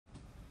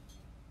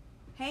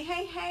Hey,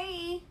 hey,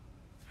 hey.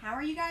 How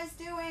are you guys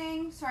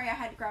doing? Sorry, I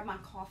had to grab my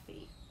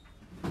coffee.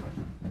 I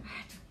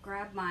had to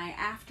grab my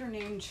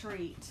afternoon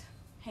treat.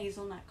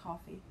 Hazelnut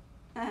coffee.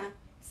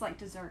 It's like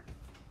dessert.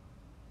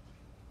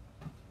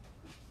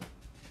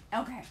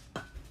 Okay.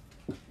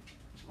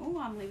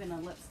 Oh, I'm leaving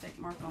a lipstick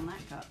mark on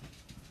that cup.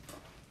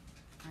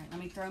 All right, let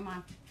me throw my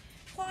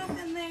cloth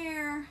in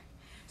there.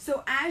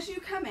 So as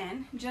you come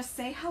in, just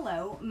say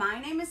hello.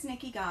 My name is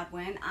Nikki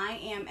Godwin. I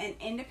am an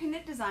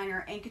independent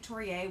designer and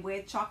couturier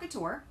with Chalk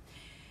Couture.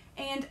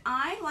 And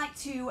I like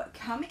to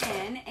come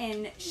in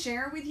and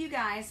share with you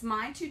guys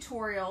my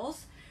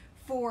tutorials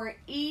for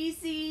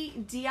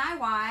easy DIY.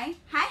 Hi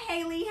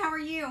Haley, how are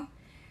you?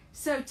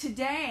 So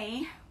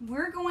today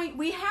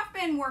we have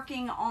been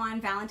working on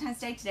Valentine's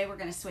Day. Today we're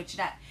going to switch it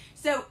up.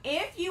 So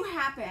if you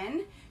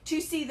happen to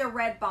see the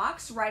red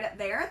box right up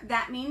there,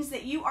 that means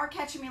that you are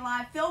catching me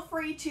live. Feel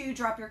free to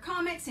drop your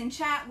comments in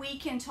chat. We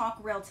can talk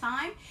real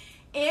time.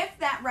 If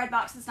that red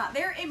box is not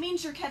there, it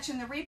means you're catching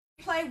the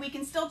replay. We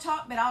can still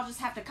talk, but I'll just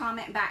have to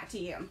comment back to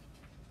you.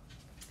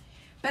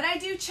 But I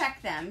do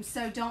check them,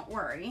 so don't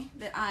worry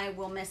that I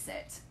will miss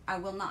it. I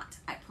will not,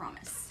 I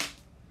promise.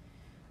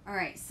 All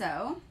right,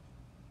 so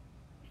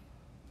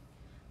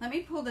let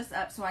me pull this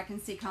up so I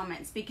can see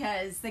comments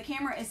because the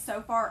camera is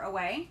so far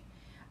away.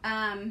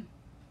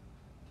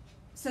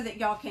 So that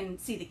y'all can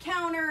see the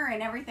counter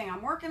and everything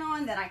I'm working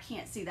on that I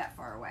can't see that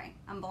far away.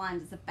 I'm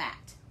blind as a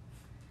bat.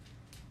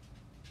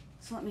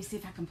 So let me see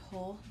if I can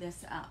pull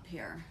this up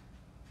here.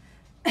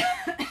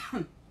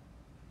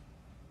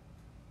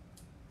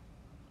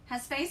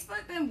 Has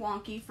Facebook been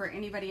wonky for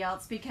anybody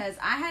else? Because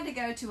I had to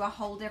go to a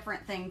whole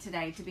different thing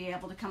today to be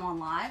able to come on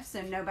live.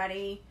 So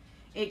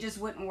it just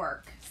wouldn't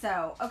work.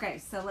 So, okay,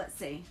 so let's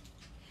see.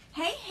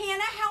 Hey,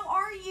 Hannah, how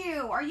are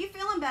you? Are you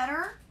feeling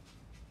better?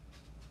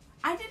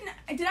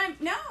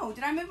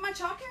 Did I move my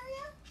chalk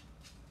area?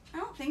 I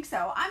don't think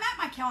so. I'm at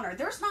my counter.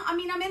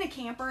 I'm in a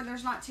camper.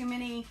 There's not too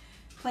many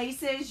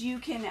places you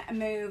can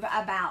move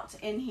about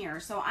in here.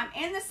 So I'm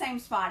in the same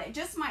spot. It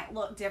just might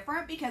look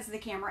different because of the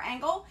camera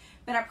angle,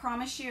 but I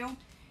promise you,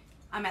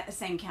 I'm at the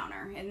same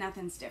counter and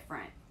nothing's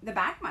different. The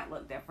back might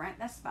look different.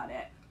 That's about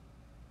it.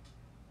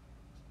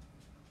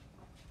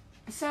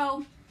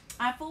 So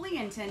I fully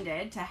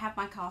intended to have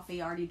my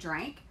coffee already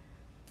drank.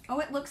 Oh,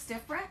 it looks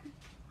different.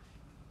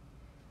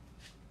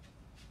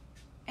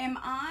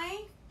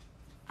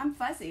 I'm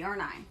fuzzy,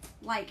 aren't I?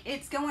 Like,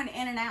 it's going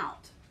in and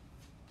out.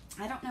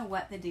 I don't know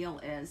what the deal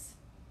is.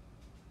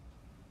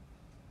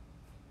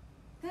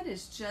 That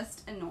is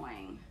just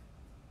annoying.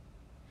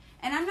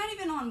 And I'm not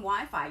even on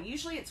Wi-Fi.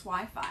 Usually it's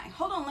Wi-Fi.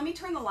 Hold on, let me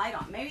turn the light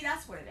on. Maybe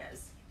that's what it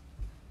is.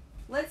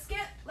 Let's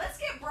get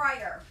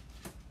brighter.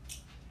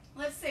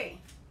 Let's see.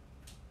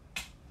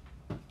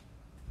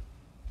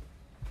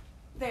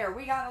 There,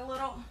 we got a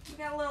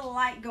little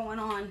light going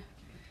on.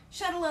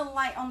 Shed a little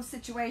light on the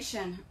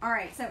situation. All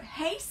right, so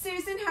hey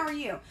Susan, how are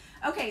you?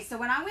 Okay, so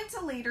when I went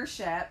to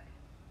leadership,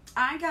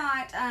 I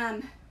got,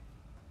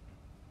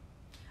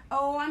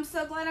 oh, I'm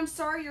so glad. I'm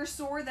sorry you're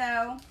sore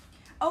though.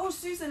 Oh,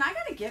 Susan, I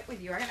gotta get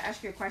with you. I gotta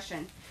ask you a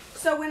question.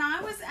 So when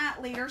I was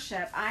at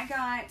leadership, I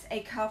got a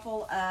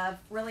couple of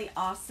really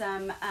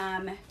awesome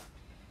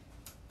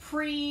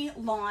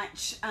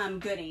pre-launch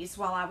goodies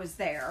while I was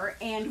there.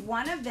 And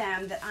one of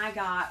them that I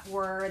got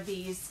were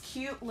these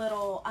cute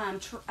little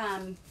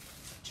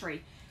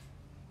tree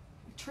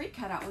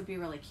cutout would be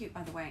really cute,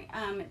 by the way.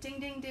 Ding,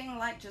 ding, ding,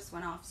 light just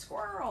went off.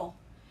 Squirrel.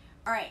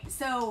 All right,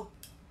 so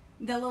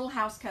the little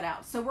house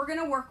cutout. So we're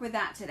gonna work with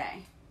that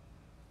today.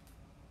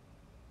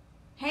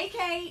 Hey,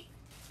 Kate.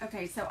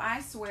 Okay, so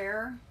I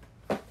swear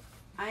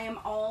I am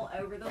all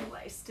over the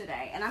place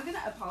today, and I'm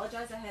gonna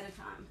apologize ahead of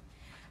time.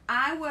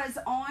 I was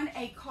on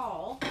a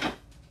call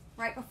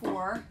right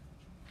before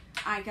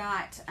I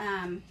got,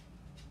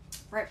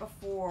 right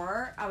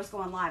before I was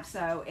going live,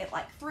 so it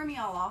like threw me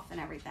all off and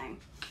everything.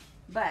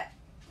 But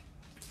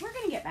we're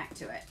gonna get back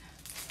to it.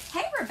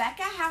 Hey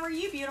Rebecca, how are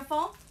you,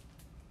 beautiful?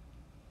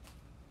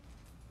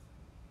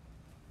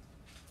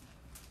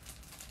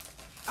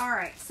 All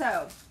right,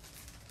 so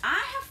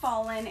I have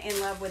fallen in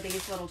love with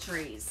these little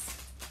trees.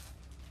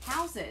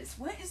 Houses,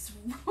 what is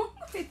wrong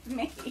with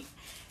me?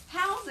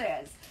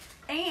 Houses.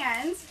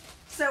 And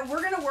so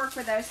we're gonna work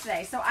with those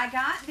today. So I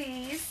got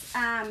these,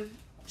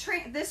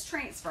 this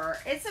transfer.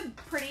 It's a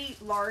pretty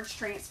large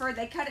transfer.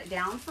 They cut it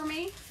down for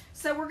me.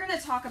 So we're going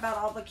to talk about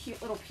all the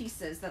cute little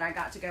pieces that I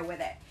got to go with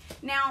it.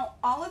 Now,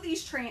 all of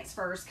these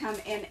transfers come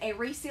in a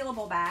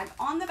resealable bag.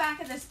 On the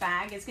back of this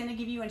bag is going to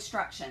give you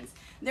instructions.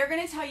 They're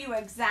going to tell you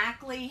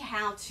exactly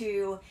how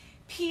to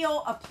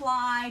peel,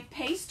 apply,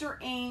 paste or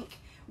ink,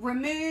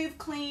 remove,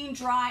 clean,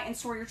 dry, and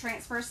store your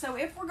transfers. So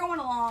if we're going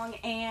along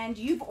and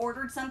you've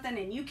ordered something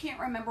and you can't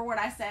remember what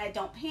I said,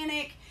 don't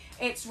panic.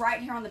 It's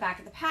right here on the back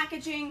of the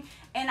packaging,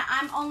 and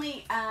I'm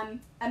only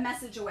a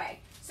message away.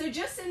 So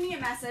just send me a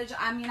message.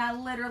 I mean, I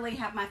literally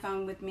have my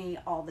phone with me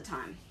all the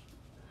time.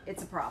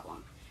 It's a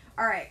problem.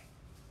 All right.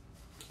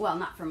 Well,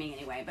 not for me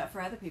anyway, but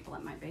for other people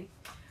it might be.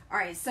 All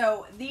right,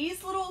 so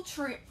these little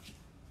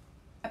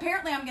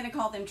Apparently I'm going to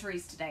call them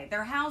trees today.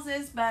 They're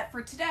houses, but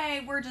for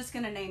today, we're just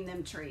going to name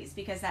them trees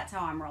because that's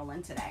how I'm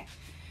rolling today.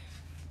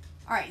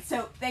 All right,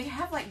 so they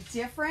have like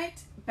different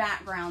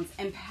backgrounds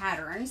and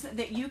patterns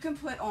that you can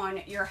put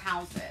on your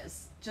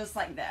houses, just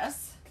like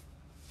this.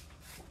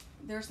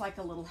 There's like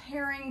a little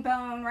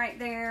herringbone right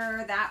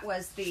there. That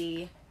was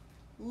the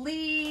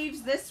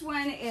leaves. This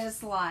one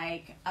is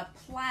like a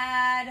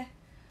plaid.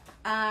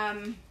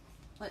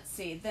 Let's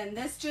see, then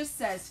this just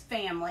says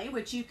family,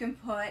 which you can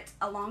put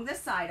along the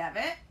side of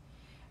it.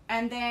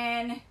 And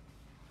then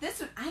this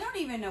one, I don't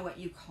even know what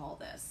you call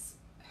this.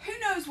 Who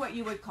knows what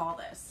you would call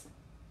this?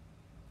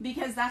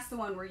 Because that's the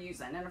one we're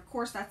using. And of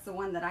course, that's the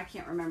one that I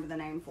can't remember the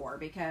name for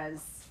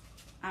because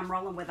I'm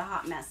rolling with a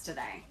hot mess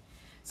today.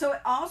 So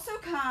it also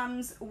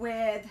comes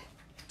with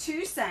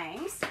 2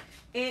 sayings.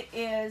 It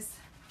is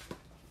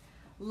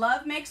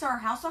love makes our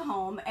house a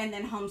home, and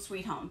then home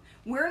sweet home.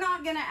 We're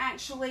not going to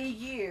actually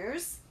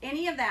use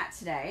any of that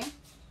today.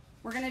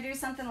 We're going to do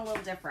something a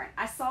little different.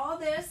 I saw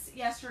this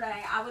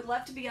yesterday. I would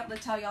love to be able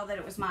to tell y'all that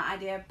it was my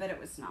idea, but it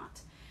was not.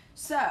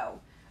 So,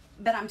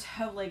 but I'm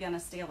totally going to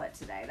steal it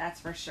today.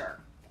 That's for sure.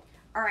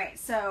 All right,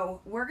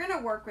 so we're going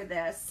to work with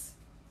this.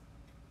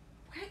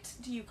 What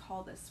do you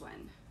call this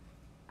one?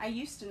 I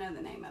used to know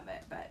the name of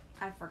it, but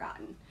I've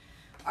forgotten.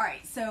 All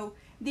right, so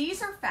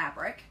these are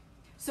fabric.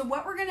 So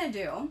what we're going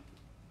to do,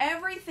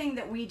 everything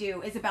that we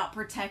do is about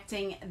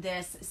protecting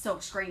this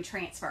silkscreen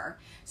transfer.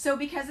 So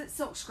because it's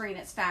silkscreen,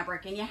 it's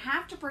fabric, and you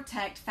have to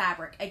protect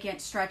fabric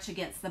against stretch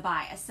against the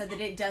bias so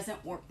that it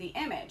doesn't warp the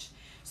image.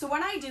 So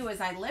what I do is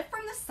I lift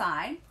from the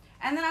side,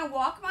 and then I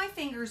walk my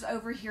fingers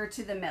over here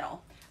to the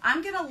middle.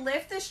 I'm going to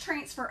lift this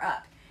transfer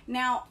up.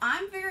 Now,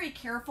 I'm very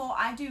careful.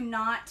 I do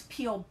not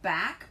peel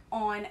back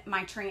on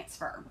my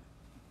transfer.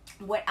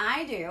 What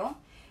I do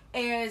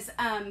is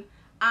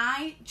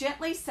I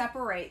gently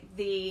separate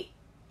the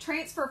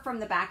transfer from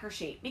the backer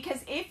sheet,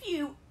 because if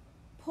you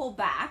pull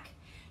back,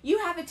 you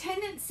have a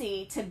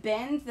tendency to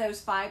bend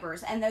those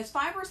fibers, and those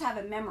fibers have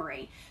a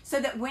memory so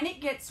that when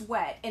it gets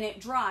wet and it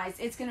dries,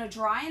 it's going to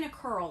dry in a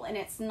curl and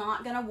it's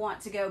not going to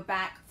want to go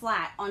back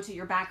flat onto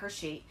your backer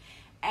sheet.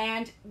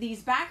 And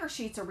these backer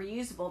sheets are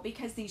reusable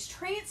because these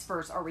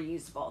transfers are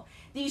reusable.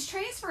 These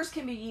transfers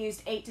can be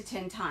used 8 to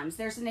 10 times.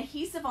 There's an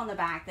adhesive on the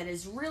back that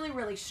is really,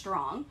 really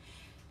strong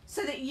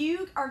so that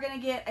you are going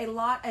to get a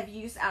lot of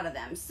use out of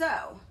them.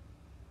 So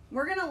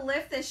we're going to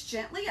lift this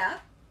gently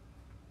up.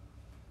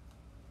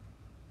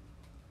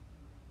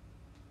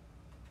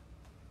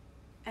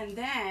 And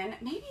then,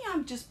 maybe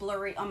I'm just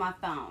blurry on my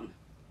phone.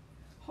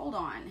 Hold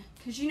on,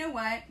 because you know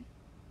what?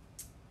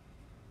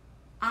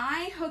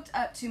 I hooked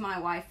up to my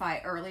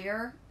Wi-Fi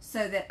earlier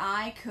so that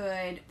I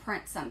could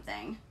print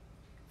something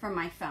from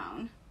my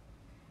phone.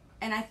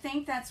 And I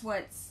think that's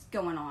what's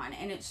going on.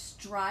 And it's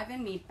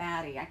driving me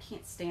batty. I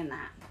can't stand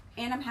that.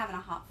 And I'm having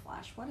a hot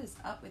flash. What is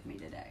up with me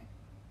today?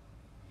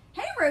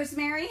 Hey,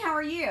 Rosemary, how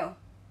are you?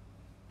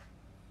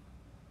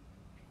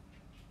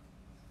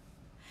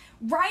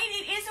 Right,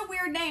 it is a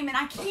weird name, and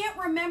I can't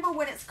remember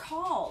what it's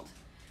called.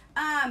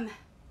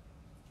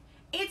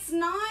 It's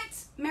not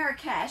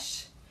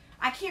Marrakesh.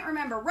 I can't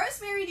remember.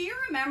 Rosemary, do you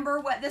remember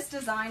what this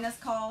design is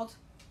called?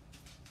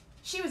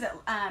 She was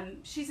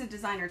she's a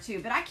designer too,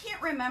 but I can't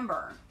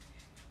remember.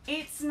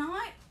 It's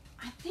not,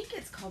 I think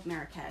it's called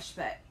Marrakesh,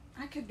 but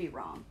I could be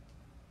wrong.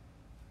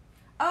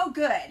 Oh,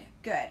 good,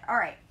 good. All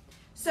right.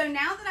 So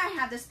now that I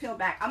have this peeled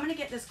back, I'm going to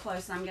get this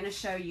close and I'm going to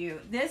show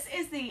you. This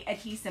is the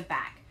adhesive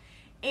back.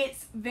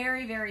 It's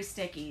very, very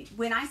sticky.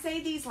 When I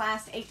say these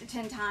last 8 to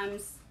 10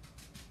 times,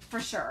 for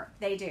sure,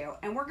 they do.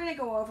 And we're going to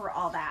go over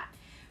all that.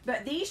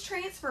 But these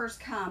transfers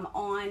come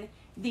on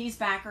these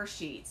backer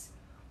sheets.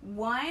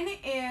 One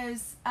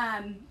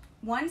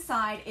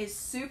side is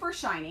super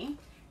shiny.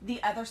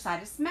 The other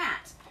side is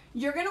matte.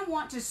 You're going to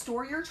want to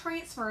store your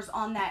transfers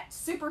on that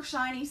super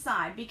shiny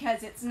side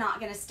because it's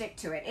not going to stick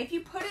to it. If you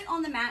put it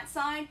on the matte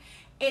side,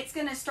 it's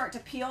going to start to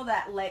peel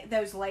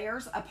those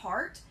layers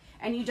apart.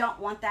 And you don't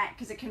want that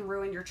because it can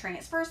ruin your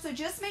transfer. So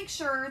just make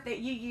sure that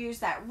you use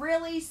that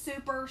really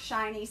super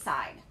shiny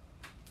side.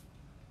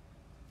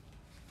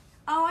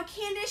 Oh,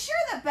 Candice,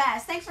 you're the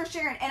best. Thanks for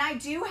sharing. And I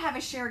do have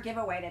a share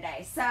giveaway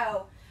today.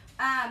 So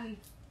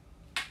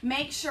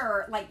make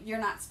sure, like, you're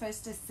not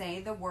supposed to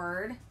say the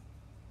word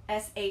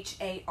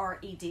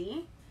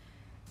S-H-A-R-E-D.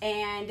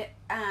 And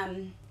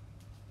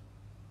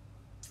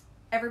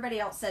everybody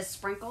else says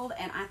sprinkled,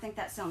 and I think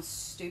that sounds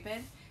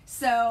stupid.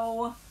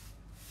 So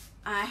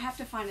I have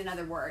to find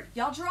another word.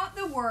 Y'all drop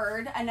the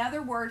word,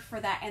 another word for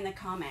that in the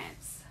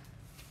comments.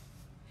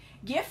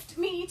 Gift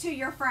me to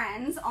your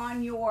friends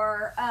on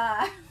your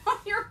on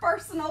your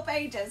personal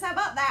pages. How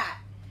about that?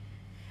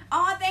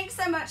 Oh, thanks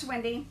so much,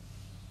 Wendy.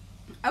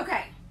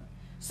 Okay,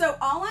 so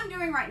all I'm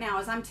doing right now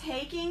is I'm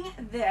taking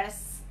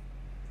this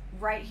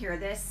right here,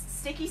 this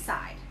sticky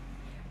side.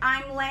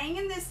 I'm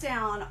laying this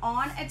down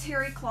on a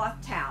terry cloth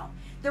towel.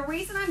 The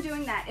reason I'm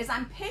doing that is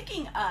I'm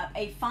picking up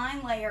a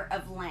fine layer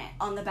of lint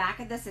on the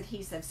back of this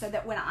adhesive so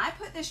that when I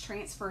put this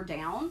transfer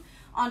down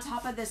on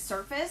top of this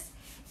surface,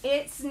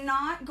 it's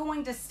not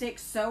going to stick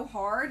so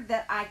hard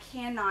that I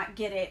cannot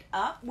get it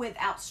up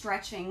without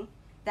stretching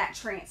that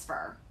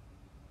transfer.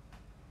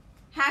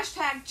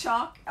 Hashtag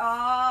chalk.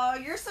 Oh,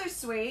 you're so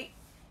sweet.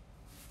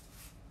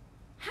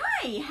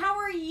 Hi, how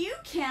are you,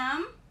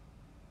 Kim?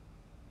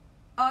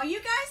 Oh, you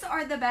guys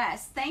are the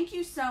best. Thank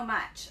you so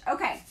much.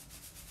 Okay.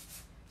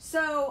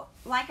 So,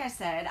 like I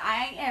said,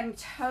 I am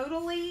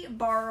totally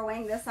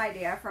borrowing this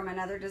idea from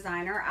another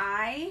designer.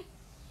 I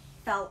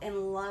fell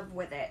in love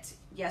with it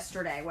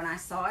yesterday when I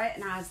saw it,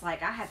 and I was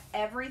like, I have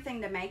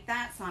everything to make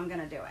that, so I'm going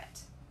to do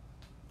it.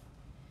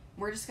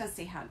 We're just going to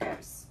see how it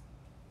goes.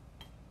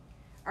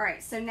 All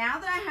right, so now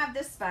that I have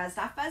this fuzzed,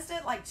 I fuzzed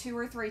it like 2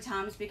 or 3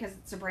 times because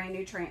it's a brand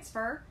new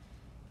transfer.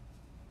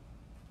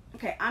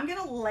 Okay, I'm going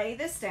to lay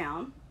this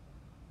down.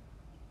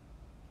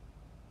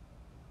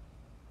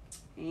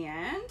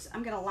 And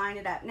I'm going to line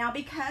it up. Now,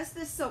 because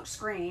this silk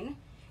screen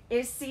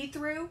is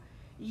see-through,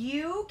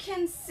 you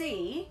can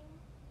see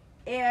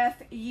if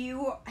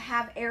you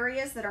have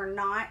areas that are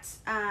not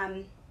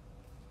going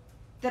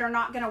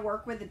to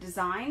work with the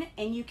design,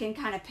 and you can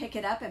kind of pick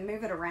it up and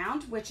move it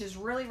around, which is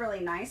really, really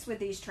nice with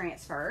these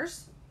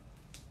transfers.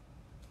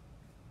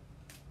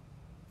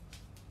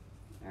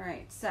 All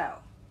right, so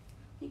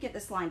you get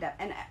this lined up,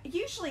 and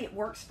usually it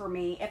works for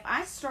me if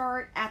I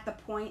start at the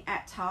point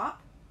at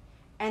top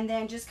and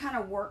then just kind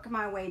of work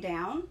my way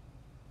down.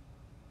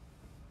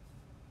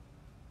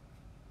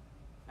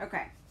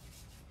 Okay.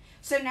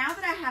 So now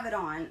that I have it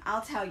on,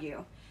 I'll tell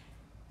you,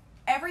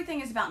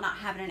 everything is about not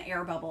having an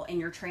air bubble in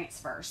your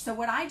transfers. So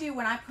what I do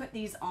when I put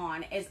these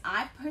on is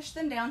I push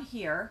them down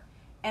here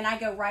and I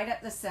go right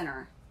up the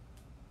center.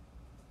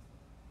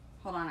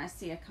 Hold on, I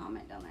see a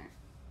comment down there.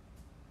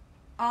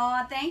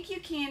 Aw, thank you,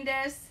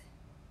 Candace.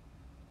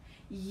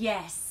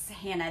 Yes,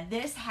 Hannah,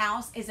 this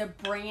house is a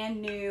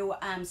brand new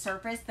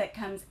surface that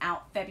comes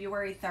out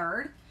February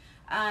 3rd.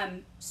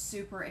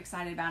 Super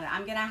excited about it.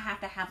 I'm going to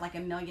have like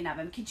 1 million of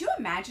them. Could you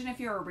imagine if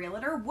you're a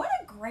realtor? What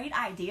a great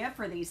idea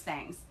for these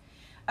things.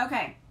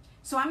 Okay,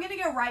 so I'm going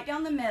to go right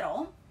down the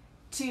middle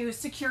to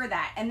secure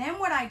that. And then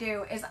what I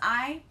do is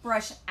I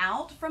brush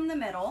out from the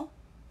middle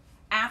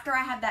after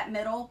I have that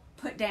middle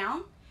put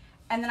down.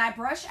 And then I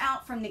brush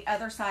out from the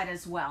other side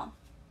as well.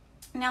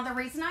 Now, the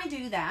reason I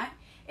do that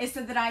is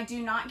so that I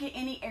do not get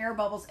any air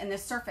bubbles in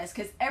this surface,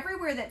 because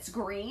everywhere that's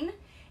green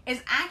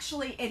is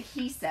actually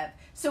adhesive,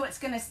 so it's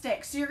going to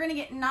stick. So you're going to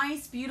get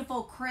nice,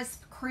 beautiful,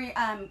 crisp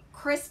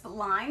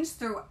lines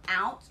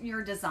throughout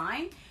your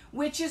design,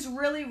 which is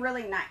really,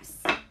 really nice.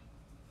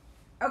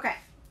 Okay.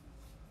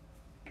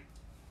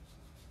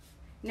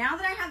 Now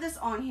that I have this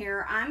on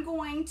here, I'm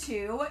going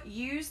to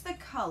use the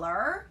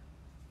color.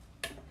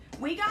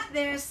 We got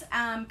this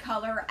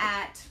color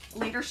at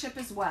Leadership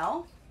as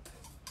well.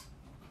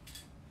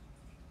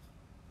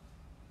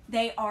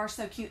 They are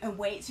so cute. And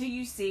wait till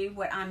you see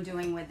what I'm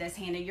doing with this,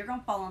 Hannah. You're going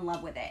to fall in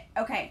love with it.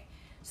 Okay,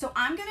 so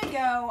I'm going to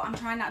go, I'm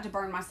trying not to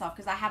burn myself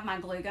because I have my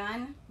glue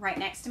gun right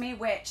next to me,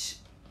 which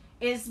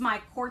is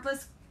my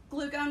cordless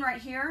glue gun right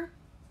here.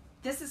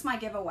 This is my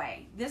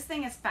giveaway. This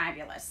thing is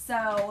fabulous.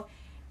 So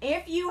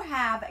if you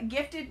have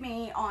gifted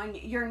me on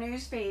your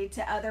newsfeed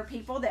to other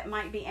people that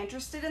might be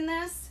interested in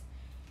this,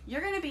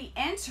 you're going to be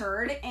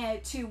entered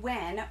to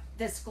win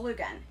this glue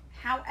gun.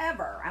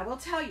 However, I will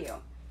tell you,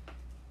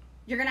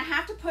 you're going to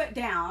have to put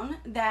down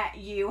that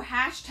you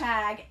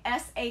hashtag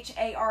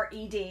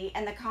SHARED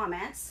in the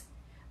comments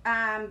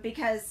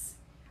because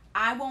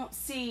I won't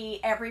see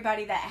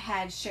everybody that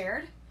had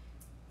shared.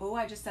 Oh,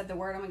 I just said the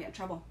word. I'm going to get in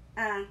trouble.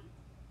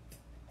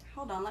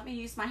 Hold on. Let me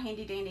use my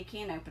handy dandy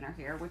can opener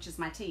here, which is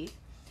my teeth.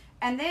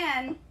 And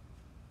then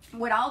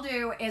what I'll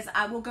do is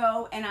I will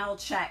go and I'll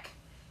check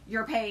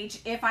your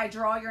page. If I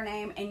draw your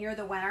name and you're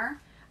the winner,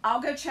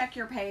 I'll go check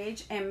your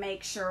page and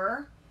make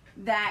sure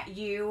that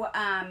you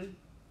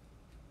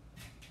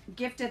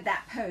gifted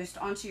that post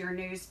onto your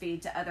news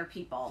feed to other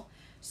people.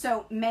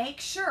 So make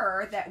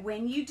sure that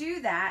when you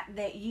do that,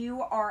 that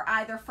you are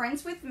either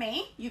friends with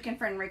me, you can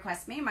friend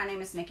request me, my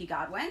name is Nikki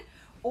Godwin,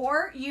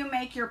 or you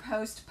make your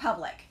post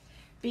public,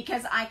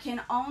 because I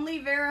can only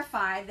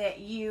verify that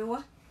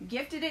you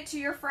gifted it to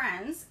your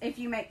friends if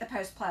you make the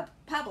post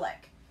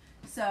public.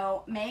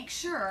 So make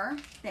sure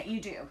that you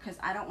do, because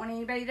I don't want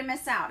anybody to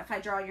miss out if I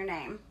draw your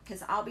name,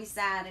 because I'll be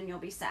sad and you'll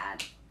be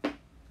sad.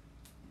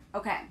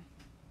 Okay.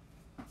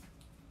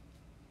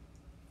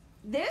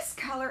 This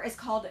color is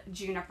called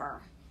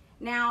Juniper.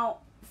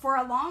 Now, for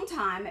a long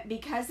time,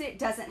 because it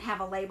doesn't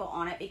have a label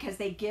on it, because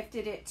they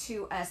gifted it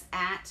to us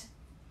at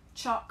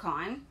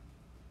ChalkCon,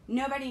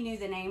 nobody knew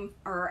the name,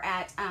 or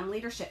at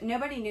Leadership,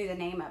 nobody knew the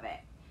name of it.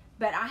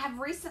 But I have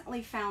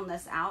recently found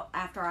this out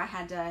after I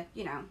had to,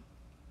 you know,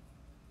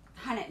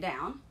 hunt it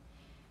down.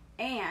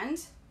 And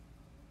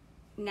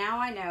now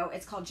I know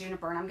it's called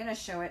Juniper, and I'm going to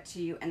show it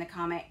to you in the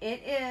comment.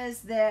 It is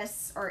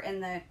this, or in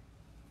the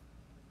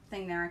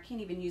thing there, I can't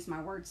even use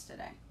my words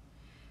today.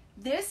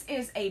 This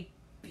is a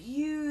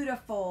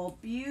beautiful,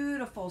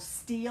 beautiful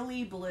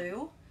steely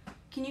blue.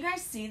 Can you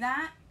guys see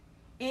that?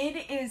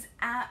 It is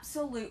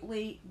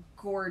absolutely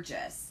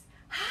gorgeous.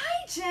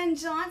 Hi, Jen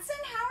Johnson.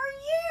 How are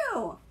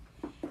you?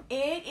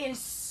 It is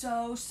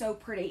so, so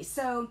pretty.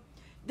 So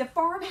the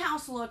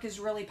farmhouse look is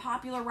really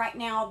popular right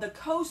now. The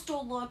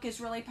coastal look is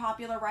really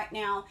popular right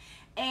now.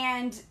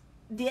 And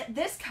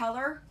this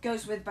color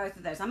goes with both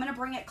of those. I'm going to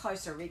bring it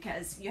closer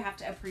because you have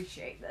to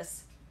appreciate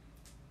this.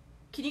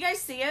 Can you guys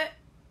see it?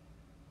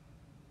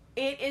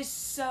 It is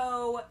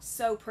so,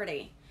 so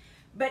pretty.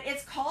 But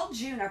it's called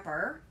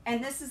Juniper,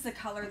 and this is the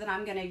color that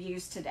I'm going to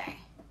use today.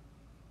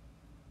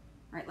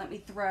 All right, let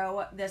me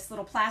throw this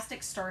little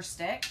plastic stir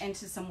stick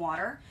into some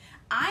water.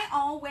 I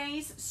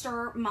always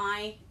stir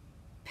my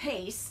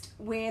paste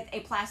with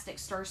a plastic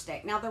stir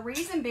stick. Now, the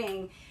reason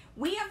being,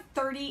 we have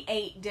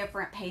 38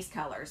 different paste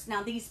colors.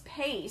 Now, these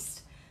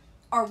pastes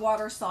are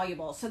water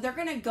soluble, so they're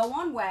going to go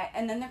on wet,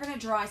 and then they're going to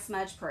dry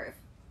smudge proof.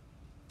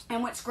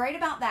 And what's great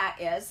about that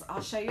is,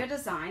 I'll show you a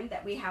design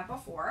that we have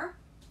before.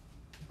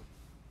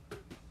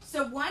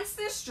 So once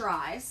this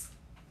dries,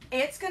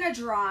 it's going to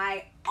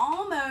dry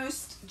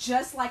almost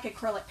just like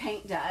acrylic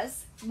paint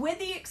does, with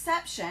the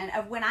exception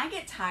of when I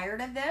get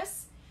tired of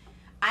this,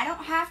 I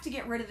don't have to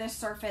get rid of this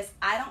surface.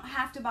 I don't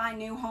have to buy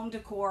new home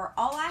decor.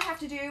 All I have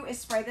to do is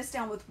spray this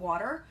down with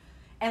water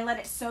and let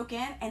it soak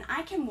in, and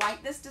I can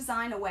wipe this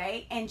design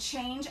away and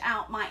change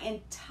out my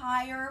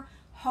entire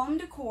home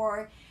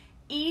decor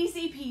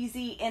easy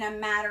peasy in a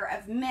matter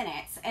of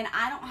minutes, and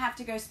I don't have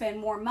to go spend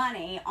more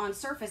money on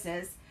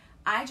surfaces.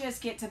 I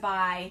just get to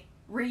buy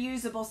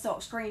reusable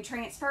silkscreen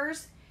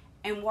transfers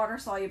and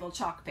water-soluble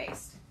chalk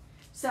paste.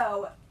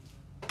 So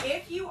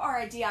if you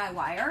are a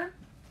DIYer,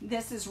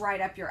 this is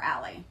right up your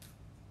alley.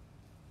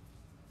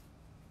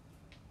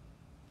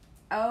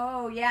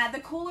 Oh yeah, the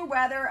cooler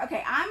weather.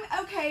 Okay,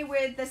 I'm okay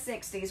with the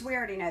 60s. We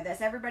already know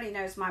this. Everybody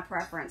knows my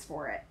preference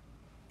for it.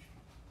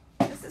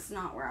 This is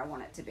not where I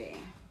want it to be.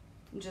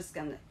 I'm just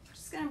gonna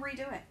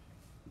redo it.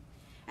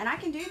 And I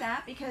can do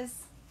that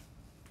because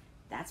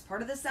that's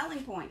part of the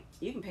selling point.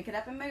 You can pick it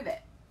up and move it.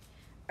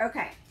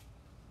 Okay.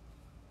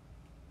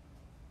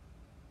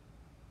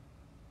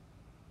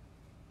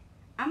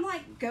 I'm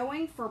like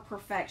going for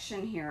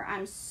perfection here.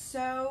 I'm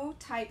so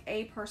type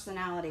A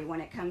personality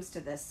when it comes to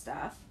this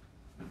stuff.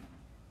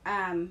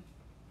 And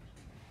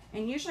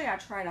usually I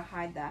try to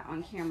hide that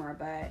on camera,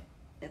 but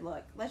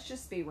look, let's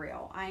just be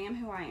real. I am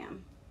who I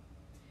am.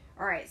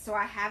 All right, so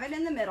I have it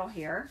in the middle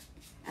here,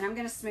 and I'm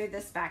going to smooth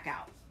this back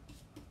out.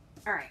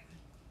 All right.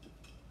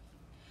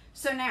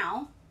 So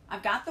now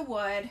I've got the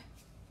wood.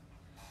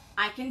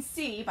 I can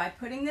see by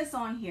putting this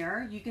on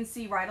here, you can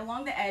see right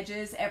along the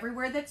edges,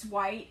 everywhere that's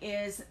white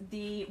is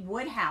the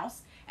wood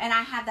house, and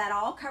I have that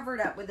all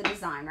covered up with the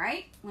design,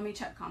 right? Let me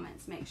check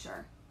comments, make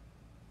sure.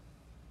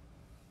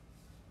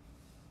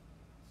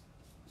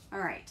 All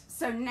right,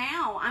 so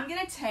now I'm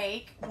going to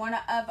take one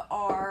of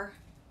our,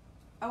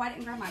 oh, I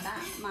didn't grab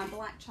my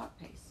black chalk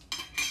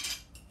paste.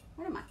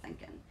 What am I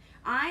thinking?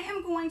 I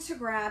am going to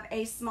grab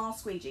a small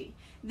squeegee.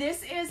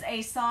 This is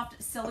a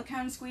soft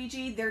silicone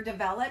squeegee. They're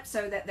developed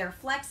so that they're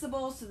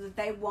flexible so that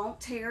they won't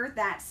tear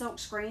that silk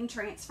screen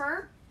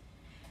transfer.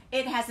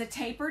 It has a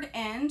tapered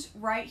end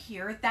right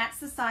here. That's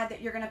the side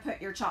that you're going to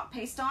put your chalk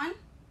paste on.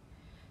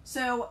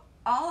 So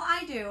all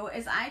I do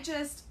is I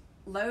just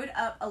load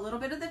up a little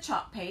bit of the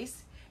chalk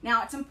paste.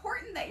 Now it's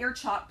important that your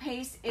chalk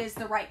paste is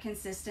the right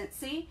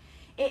consistency.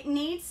 It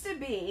needs to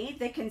be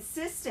the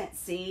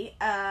consistency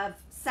of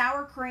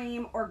sour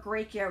cream or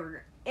Greek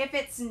yogurt. If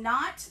it's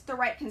not the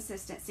right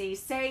consistency,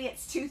 say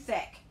it's too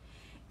thick,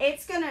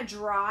 it's going to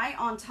dry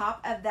on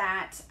top of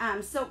that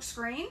silk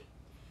screen.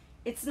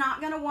 It's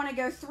not going to want to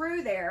go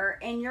through there,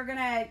 and you're going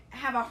to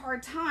have a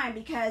hard time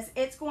because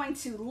it's going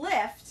to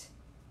lift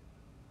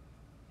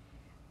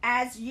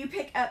as you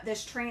pick up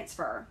this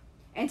transfer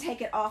and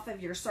take it off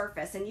of your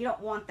surface, and you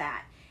don't want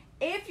that.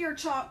 If your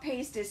chalk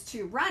paste is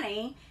too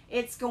runny,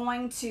 it's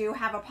going to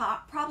have a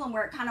problem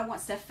where it kind of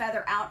wants to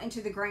feather out into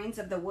the grains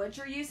of the wood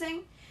you're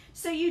using.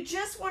 So you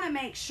just want to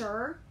make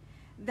sure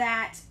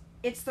that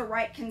it's the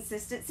right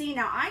consistency.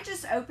 Now I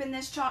just opened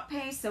this chalk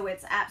paste, so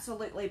it's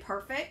absolutely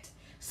perfect.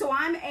 So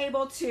I'm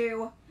able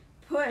to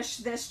push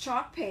this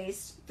chalk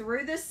paste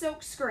through the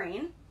silk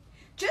screen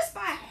just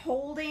by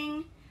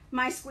holding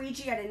my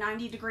squeegee at a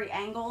 90-degree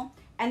angle,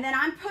 and then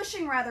I'm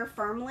pushing rather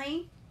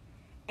firmly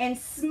and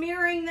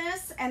smearing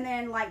this and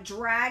then like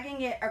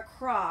dragging it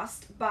across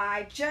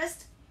by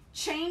just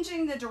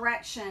changing the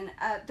direction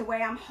of the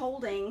way I'm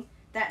holding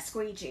that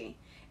squeegee.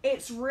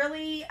 It's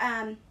really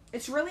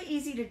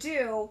easy to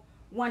do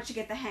once you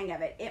get the hang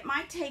of it. It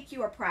might take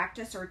you a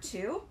practice or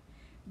two,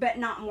 but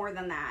not more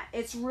than that.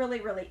 It's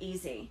really, really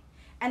easy.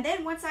 And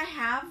then once I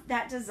have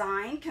that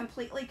design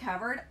completely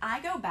covered,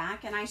 I go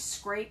back and I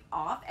scrape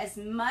off as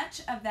much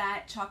of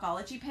that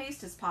Chalkology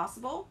paste as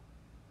possible.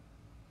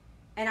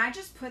 And I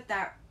just put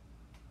that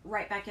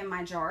right back in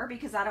my jar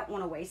because I don't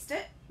want to waste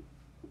it.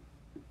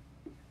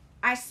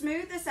 I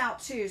smooth this out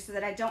too so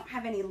that I don't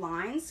have any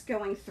lines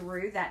going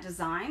through that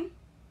design,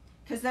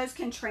 because those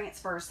can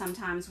transfer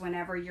sometimes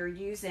whenever you're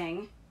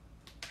using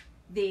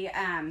the,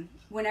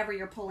 whenever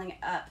you're pulling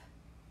up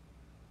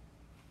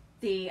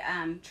the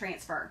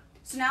transfer.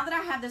 So now that I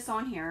have this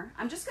on here,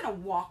 I'm just gonna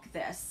walk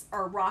this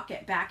or rock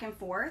it back and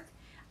forth.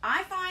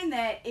 I find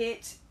that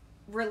it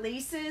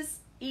releases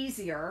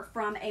easier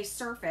from a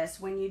surface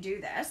when you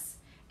do this,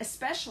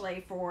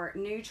 especially for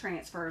new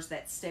transfers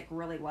that stick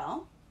really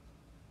well.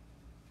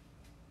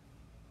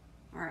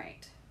 All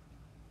right.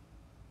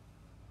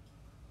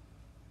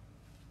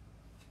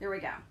 There we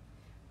go.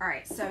 All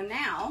right, so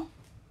now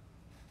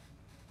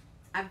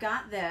I've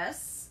got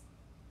this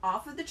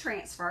off of the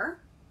transfer.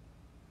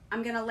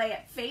 I'm gonna lay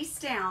it face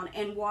down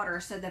in water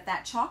so that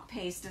that chalk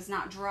paste does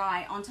not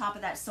dry on top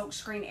of that silk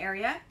screen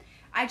area.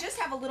 I just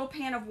have a little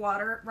pan of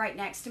water right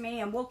next to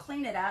me, and we'll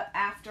clean it up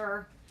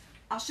after.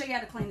 I'll show you how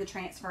to clean the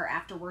transfer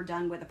after we're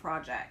done with the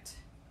project.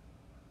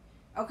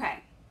 Okay,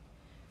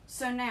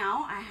 so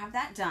now I have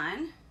that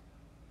done.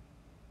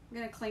 I'm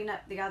gonna clean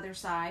up the other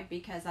side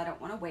because I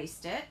don't wanna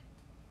waste it.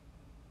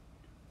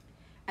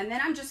 And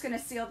then I'm just gonna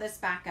seal this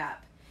back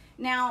up.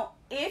 Now,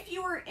 if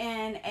you are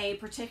in a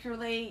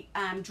particularly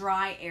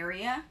dry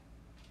area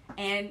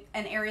and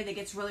an area that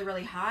gets really,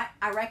 really hot,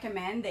 I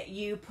recommend that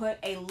you put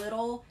a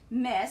little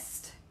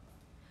mist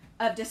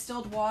of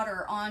distilled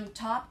water on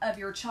top of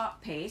your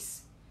chalk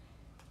paste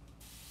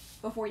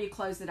before you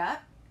close it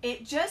up.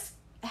 It just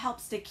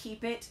helps to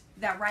keep it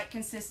that right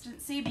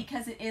consistency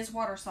because it is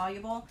water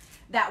soluble.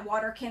 That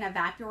water can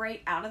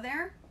evaporate out of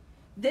there.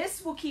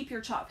 This will keep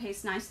your chalk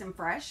paste nice and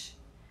fresh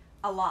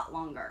a lot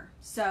longer.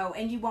 So,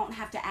 and you won't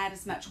have to add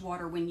as much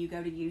water when you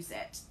go to use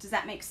it. Does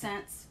that make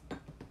sense?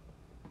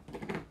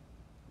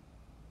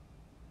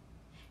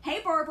 Hey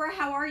Barbara,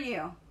 how are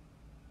you?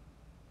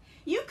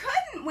 You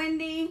couldn't,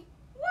 Wendy.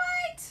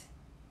 What?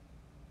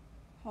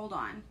 Hold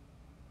on.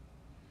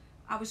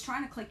 I was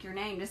trying to click your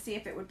name to see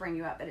if it would bring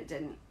you up, but it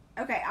didn't.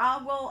 Okay, I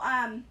will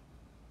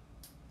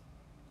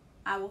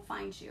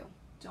find you.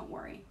 Don't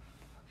worry.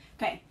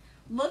 Okay,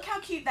 look how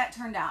cute that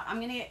turned out.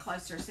 I'm gonna get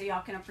closer so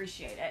y'all can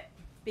appreciate it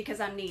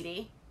because I'm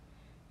needy.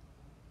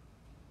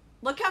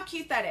 Look how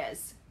cute that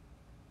is.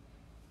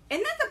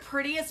 Isn't that the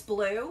prettiest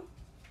blue?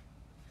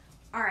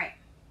 All right,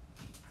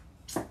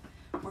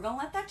 we're gonna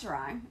let that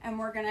dry and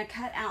we're gonna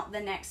cut out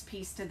the next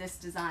piece to this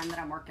design that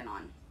I'm working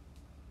on.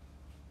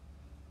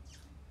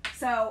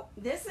 So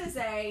this is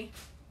a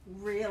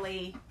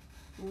really,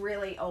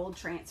 really old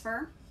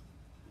transfer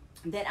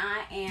that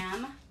I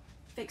am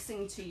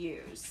fixing to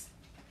use.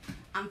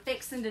 I'm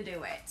fixing to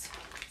do it,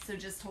 so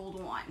just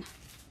hold on.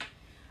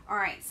 All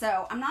right,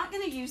 so I'm not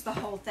gonna use the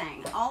whole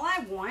thing. All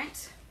I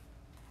want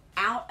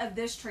out of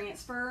this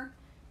transfer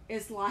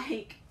is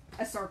like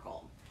a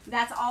circle.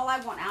 That's all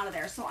I want out of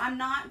there. So I'm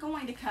not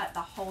going to cut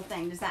the whole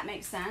thing. Does that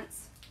make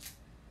sense?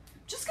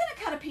 Just gonna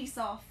cut a piece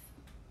off.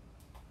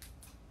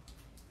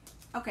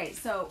 Okay,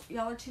 so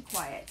y'all are too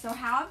quiet. So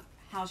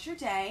how's your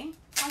day?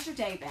 How's your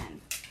day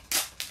been?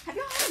 Have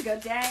y'all had a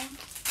good day?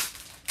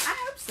 I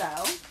hope so.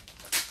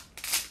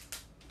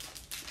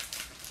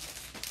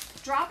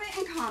 Drop it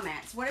in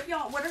comments. What are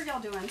y'all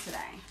doing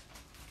today?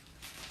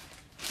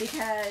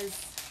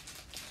 Because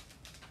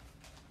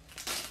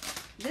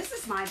this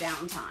is my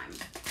downtime.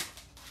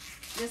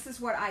 This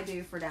is what I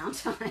do for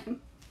downtime.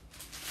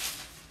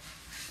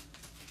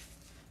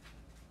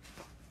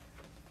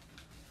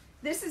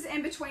 This is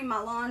in between my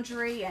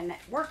laundry and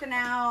working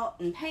out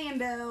and paying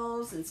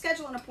bills and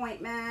scheduling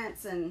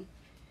appointments and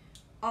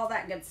all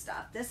that good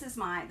stuff. This is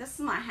my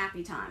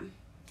happy time.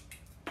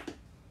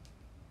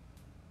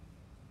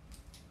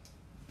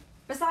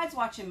 Besides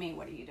watching me,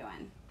 what are you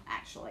doing,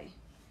 actually?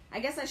 I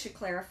guess I should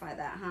clarify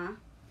that, huh?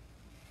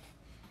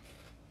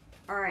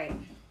 All right.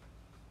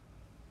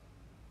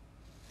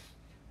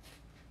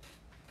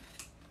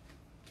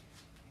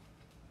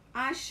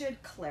 I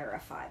should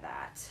clarify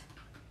that.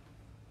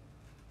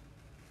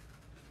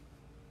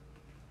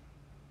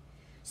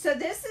 So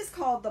this is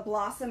called the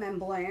Blossom and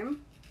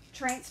Bloom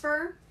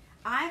transfer.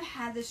 I've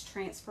had this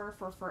transfer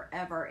for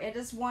forever. It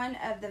is one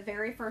of the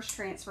very first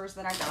transfers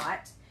that I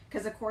got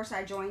because of course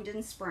I joined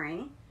in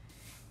spring.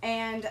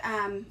 And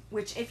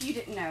which, if you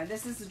didn't know,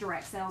 this is a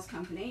direct sales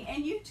company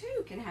and you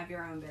too can have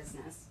your own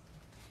business.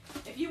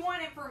 If you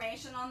want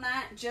information on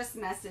that, just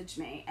message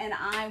me and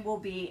I will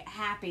be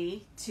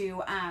happy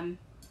to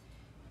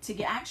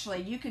get,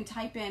 actually you can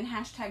type in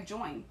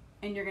 #join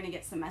and you're going to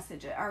get some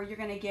messages, or you're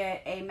going to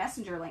get a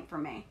messenger link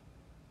from me.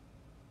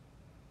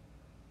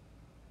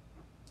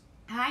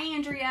 Hi,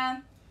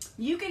 Andrea.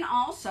 You can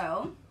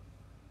also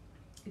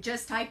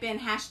just type in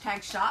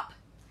 #shop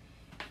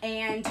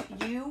and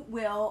you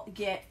will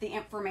get the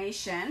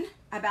information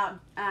about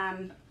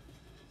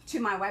to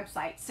my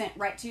website sent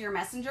right to your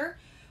messenger.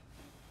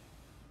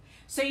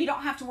 So you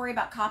don't have to worry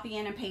about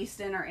copying and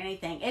pasting or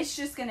anything. It's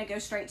just going to go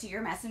straight to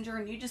your messenger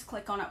and you just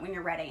click on it when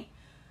you're ready.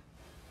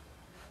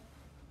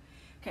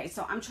 Okay,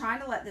 so I'm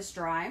trying to let this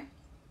dry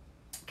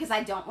because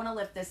I don't want to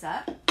lift this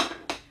up.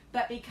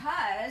 But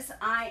because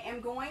I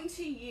am going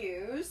to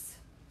use,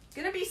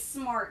 going to be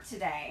smart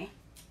today,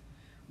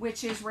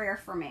 which is rare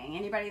for me.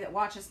 Anybody that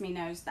watches me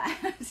knows that.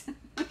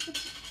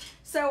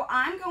 So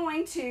I'm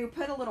going to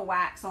put a little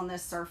wax on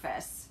this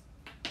surface.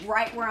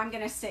 right where I'm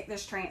going to stick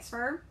this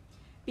transfer,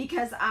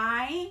 because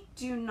I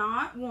do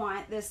not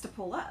want this to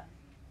pull up.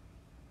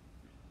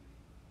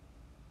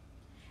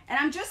 And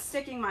I'm just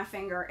sticking my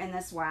finger in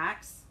this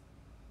wax,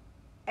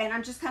 and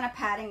I'm just kind of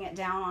patting it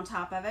down on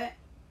top of it.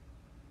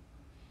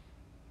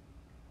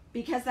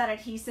 Because that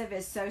adhesive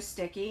is so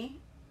sticky,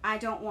 I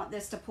don't want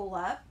this to pull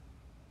up,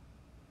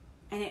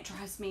 and it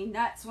drives me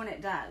nuts when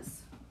it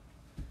does.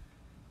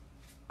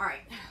 All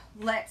right,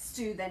 let's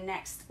do the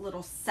next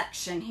little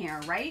section here,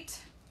 right?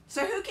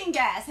 So who can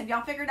guess? Have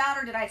y'all figured out,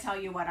 or did I tell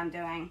you what I'm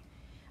doing?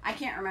 I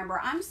can't remember.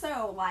 I'm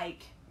so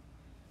like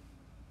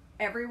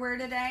everywhere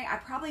today. I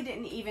probably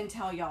didn't even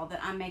tell y'all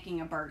that I'm making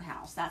a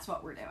birdhouse. That's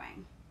what we're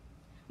doing.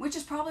 Which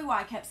is probably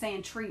why I kept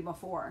saying tree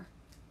before.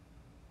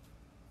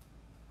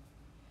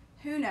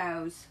 Who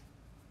knows?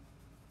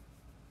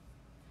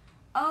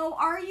 Oh,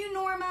 are you,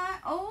 Norma?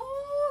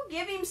 Oh,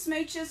 give him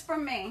smooches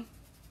from me.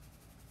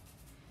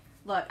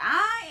 Look,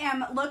 I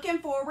am looking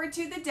forward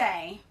to the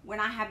day when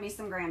I have me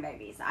some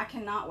grandbabies. I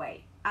cannot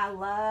wait. I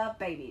love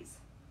babies.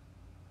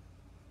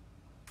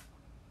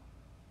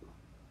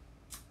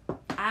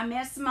 I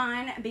miss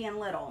mine being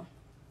little.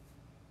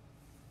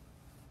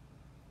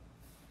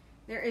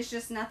 There is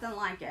just nothing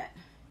like it.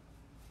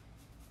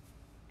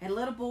 And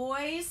little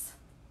boys,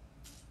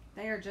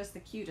 they are just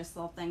the cutest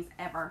little things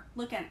ever.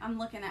 I'm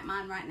looking at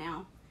mine right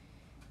now.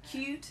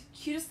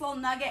 Cutest little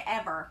nugget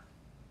ever.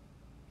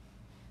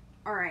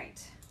 All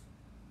right.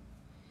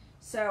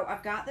 So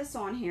I've got this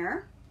on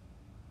here,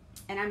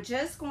 and I'm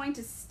just going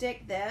to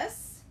stick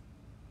this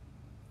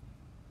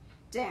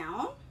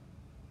down,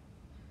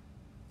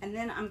 and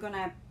then I'm going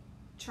to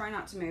try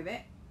not to move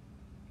it.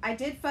 I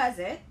did fuzz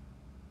it.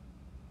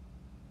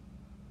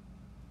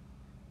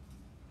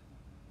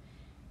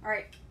 All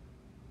right,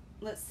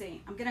 let's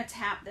see. I'm going to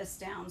tap this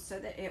down so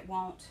that it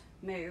won't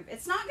move.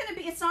 It's not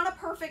a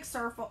perfect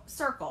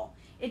circle.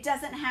 It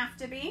doesn't have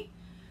to be.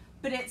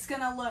 But it's going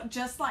to look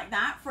just like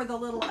that for the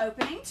little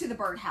opening to the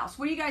birdhouse.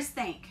 What do you guys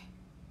think?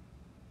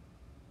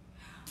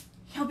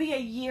 He'll be a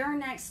year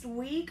next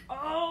week.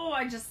 Oh,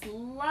 I just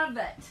love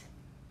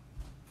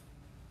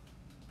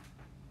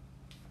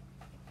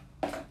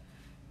it.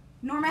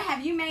 Norma,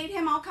 have you made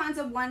him all kinds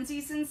of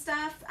onesies and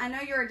stuff? I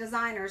know you're a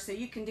designer, so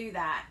you can do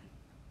that.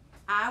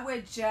 I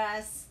would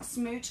just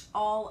smooch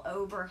all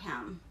over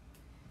him.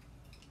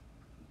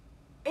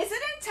 Is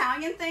it an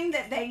Italian thing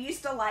that they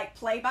used to like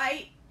play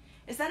bite?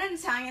 Is that an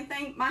Italian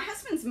thing? My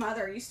husband's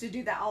mother used to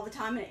do that all the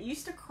time, and it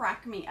used to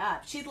crack me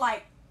up. She'd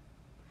like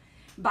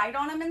bite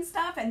on them and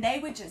stuff, and they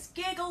would just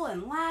giggle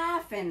and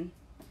laugh, and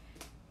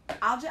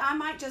I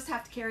might just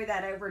have to carry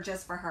that over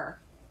just for her.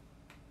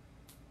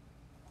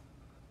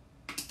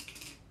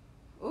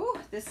 Ooh,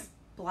 this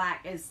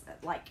black is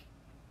like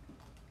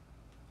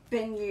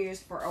been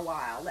used for a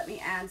while. Let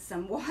me add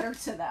some water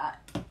to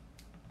that.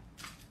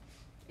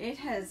 It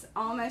has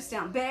almost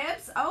down.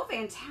 Bibs, oh,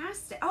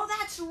 fantastic. Oh,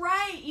 that's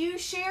right. You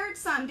shared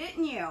some,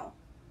 didn't you?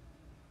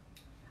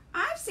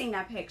 I've seen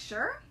that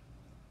picture.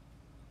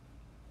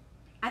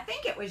 I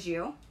think it was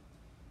you.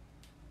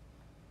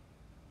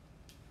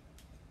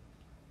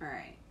 All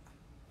right.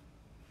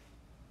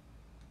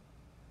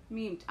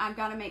 I've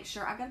got to make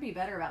sure. I've got to be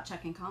better about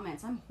checking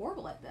comments. I'm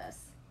horrible at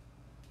this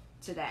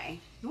today.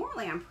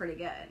 Normally, I'm pretty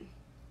good.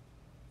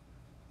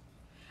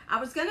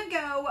 I was going to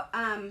go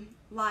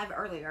live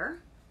earlier,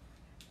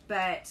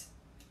 but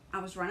I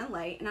was running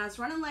late, and I was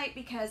running late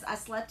because I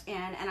slept in,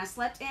 and I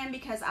slept in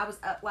because I was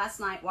up last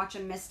night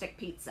watching Mystic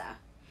Pizza.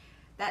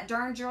 That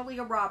darn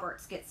Julia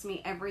Roberts gets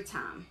me every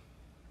time.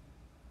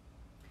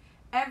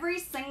 Every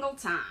single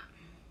time.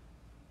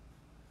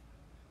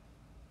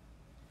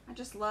 I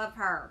just love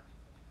her.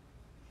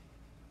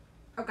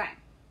 Okay.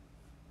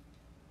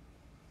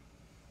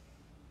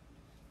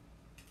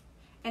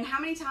 And how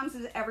many times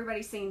has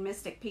everybody seen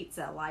Mystic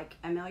Pizza? Like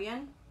a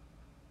million?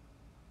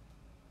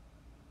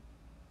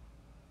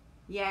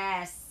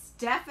 Yes,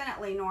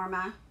 definitely,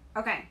 Norma.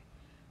 Okay,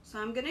 so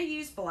I'm going to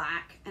use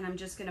black, and I'm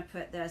just going to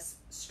put this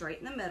straight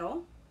in the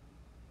middle.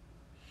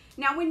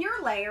 Now, when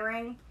you're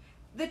layering,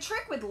 the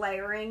trick with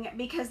layering,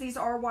 because these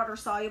are water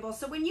soluble,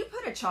 so when you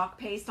put a chalk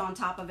paste on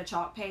top of a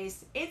chalk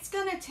paste, it's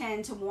going to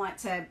tend to want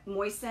to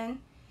moisten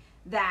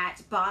that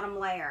bottom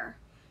layer.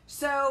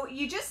 So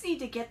you just need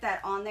to get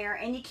that on there,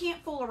 and you can't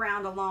fool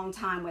around a long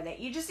time with it.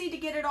 You just need to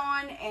get it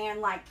on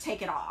and like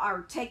take it off,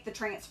 or take the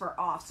transfer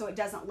off, so it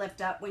doesn't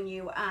lift up when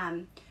you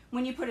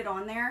put it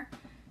on there.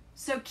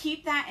 So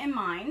keep that in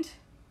mind.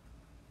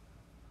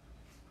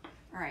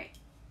 All right.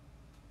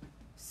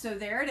 So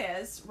there it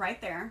is, right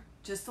there.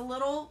 Just a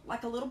little,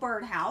 like a little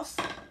birdhouse.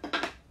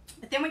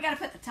 But then we got to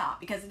put the top,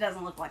 because it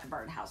doesn't look like a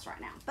birdhouse right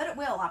now. But it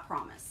will, I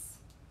promise.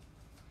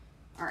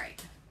 All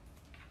right.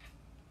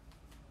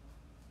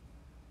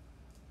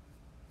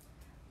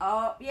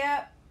 Oh,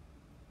 yeah.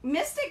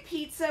 Mystic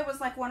Pizza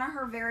was like one of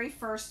her very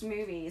first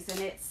movies,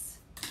 and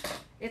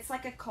it's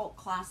like a cult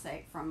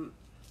classic from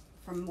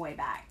way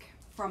back.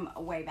 From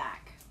way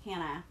back.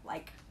 Hannah,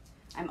 like,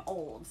 I'm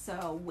old,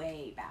 so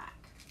way back.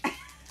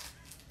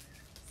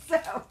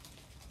 So,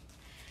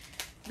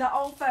 The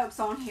old folks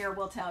on here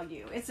will tell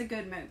you. It's a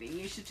good movie.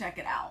 You should check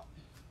it out.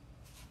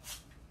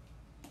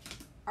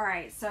 All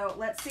right, so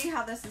let's see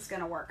how this is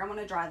going to work. I'm going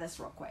to dry this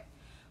real quick.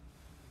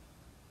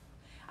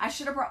 I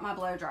should have brought my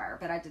blow dryer,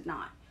 but I did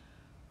not.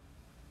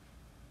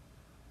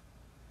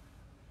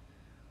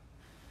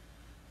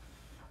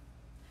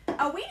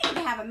 Oh, we need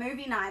to have a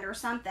movie night or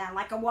something,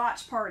 like a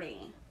watch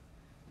party.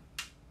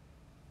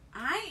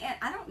 I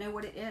don't know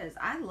what it is.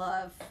 I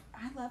love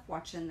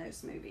watching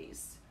those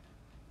movies.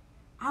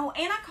 Oh,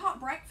 and I caught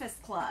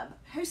Breakfast Club.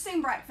 Who's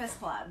seen Breakfast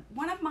Club?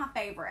 One of my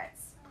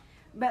favorites.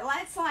 But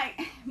let's, like,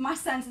 my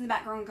son's in the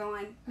background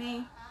going,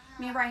 me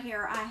right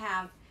here, I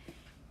have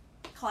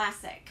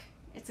classic.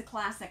 It's a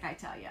classic, I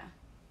tell you.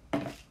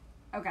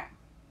 Okay.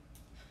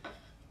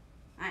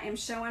 I am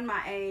showing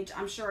my age.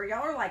 I'm sure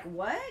y'all are like,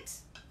 what?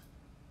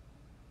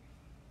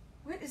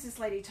 What is this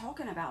lady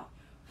talking about?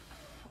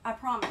 I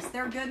promise.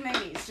 They're good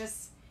movies.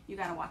 Just, you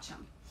got to watch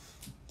them.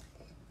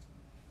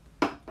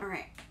 All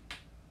right.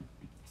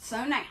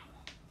 So now,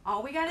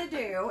 all we got to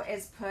do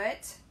is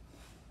put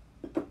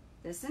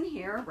this in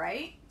here,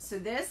 right? So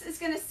this is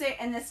going to sit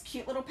in this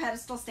cute little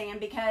pedestal stand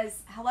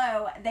because,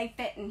 hello, they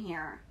fit in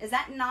here. Is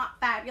that not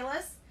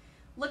fabulous?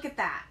 Look at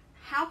that.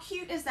 How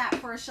cute is that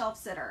for a shelf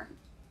sitter?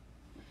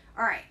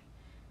 All right.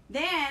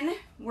 Then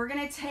we're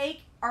going to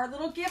take our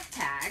little gift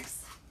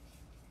tags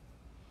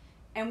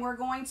and we're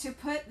going to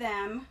put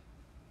them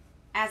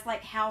as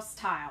like house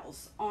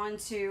tiles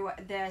onto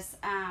this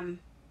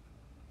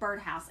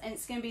birdhouse. And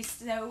it's going to be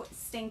so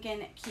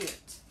stinking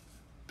cute.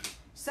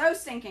 So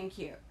stinking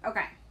cute.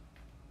 Okay.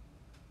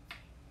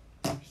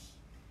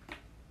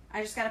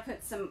 I just got to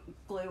put some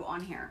glue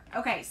on here.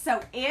 Okay,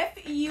 so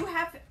if you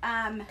have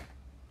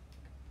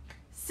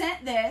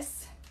sent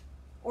this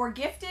or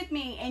gifted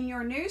me in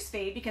your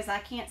newsfeed, because I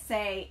can't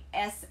say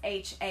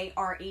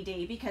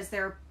SHARED because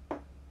they're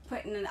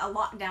putting a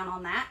lockdown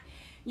on that,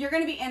 you're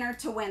going to be entered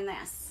to win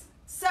this.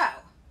 So,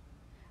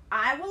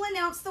 I will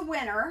announce the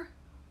winner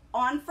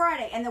on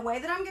Friday. And the way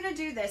that I'm going to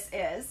do this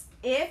is,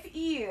 if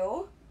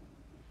you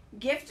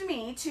gift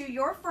me to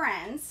your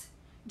friends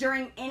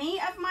during any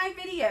of my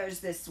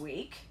videos this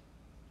week,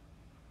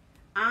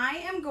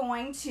 I am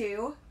going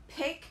to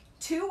pick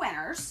 2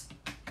 winners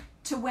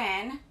to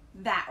win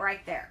that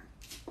right there.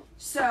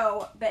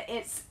 So, but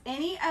it's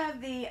any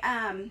of the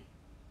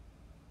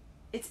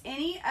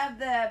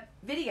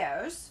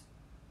videos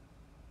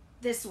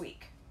this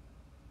week.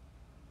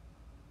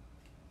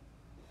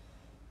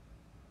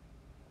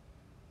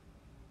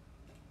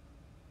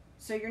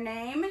 So your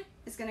name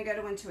is going to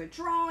go into a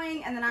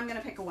drawing, and then I'm going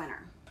to pick a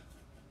winner.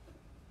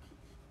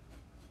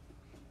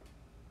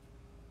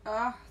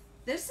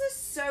 This is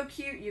so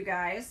cute, you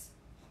guys.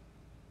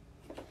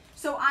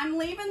 So I'm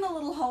leaving the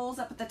little holes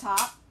up at the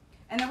top.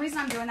 And the reason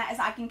I'm doing that is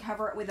I can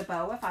cover it with a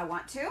bow if I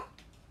want to.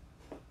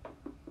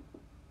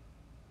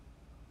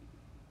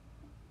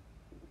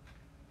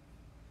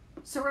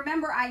 So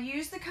remember, I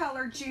use the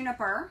color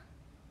Juniper.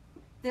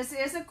 This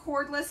is a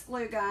cordless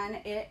glue gun.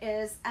 It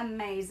is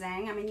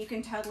amazing. I mean, you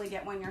can totally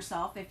get one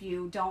yourself if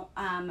you don't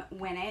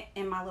win it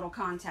in my little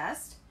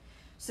contest.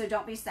 So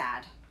don't be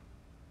sad.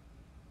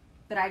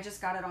 But I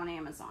just got it on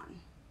Amazon.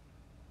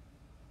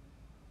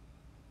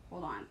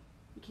 Hold on.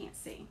 You can't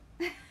see.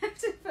 I have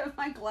to put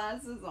my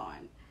glasses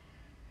on.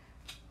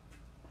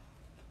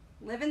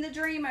 Living the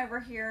dream over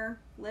here.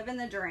 Living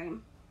the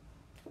dream.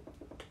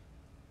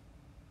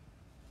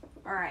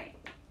 All right.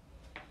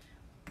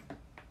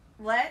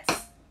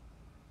 Let's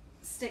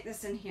stick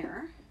this in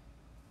here.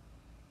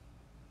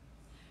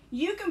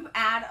 You can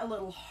add a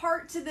little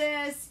heart to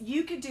this.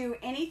 You could do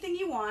anything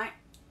you want.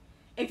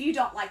 If you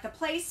don't like the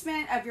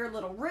placement of your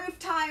little roof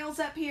tiles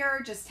up here,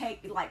 just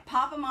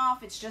pop them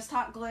off. It's just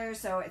hot glue,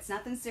 so it's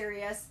nothing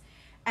serious.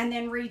 And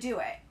then redo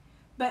it.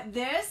 But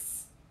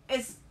this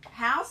is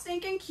how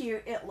stinking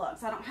cute it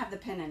looks. I don't have the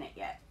pin in it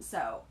yet,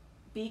 so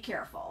be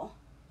careful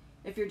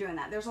if you're doing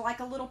that. There's like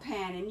a little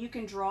pin, and you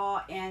can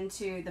draw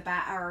into the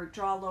back, or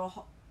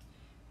drill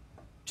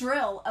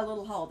a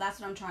little hole. That's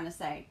what I'm trying to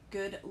say.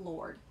 Good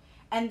Lord.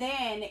 And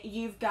then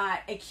you've got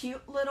a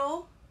cute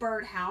little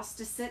birdhouse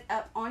to sit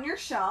up on your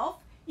shelf.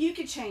 You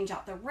could change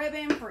out the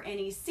ribbon for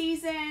any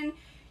season.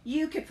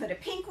 You could put a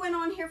pink one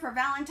on here for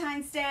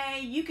Valentine's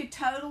Day. You could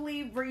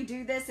totally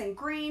redo this in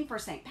green for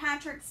St.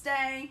 Patrick's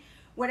Day.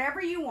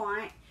 Whatever you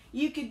want.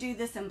 You could do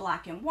this in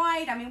black and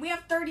white. I mean, we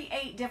have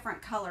 38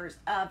 different colors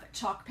of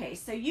chalk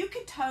paste. So you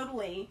could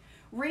totally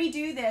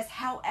redo this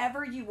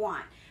however you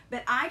want.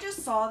 But I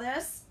just saw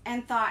this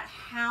and thought,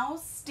 how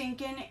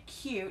stinking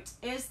cute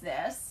is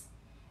this?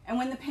 And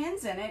when the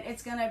pin's in it,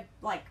 it's going to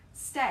like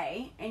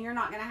stay and you're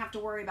not going to have to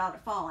worry about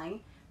it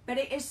falling. But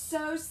it is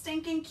so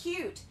stinking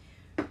cute.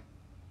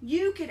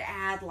 You could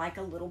add like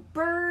a little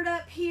bird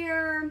up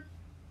here.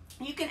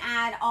 You can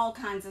add all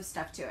kinds of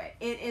stuff to it.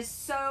 It is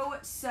so,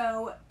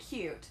 so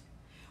cute.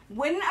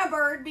 Wouldn't a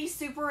bird be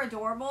super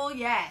adorable?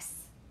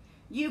 Yes,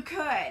 you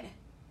could.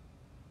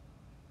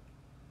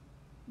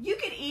 You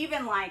could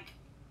even like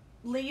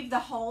leave the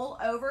hole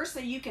over so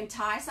you can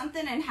tie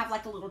something and have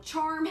like a little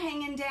charm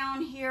hanging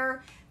down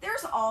here.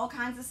 There's all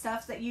kinds of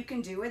stuff that you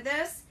can do with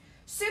this.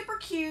 Super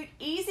cute,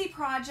 easy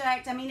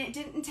project. I mean, it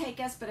didn't take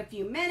us but a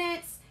few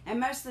minutes. And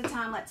most of the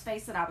time, let's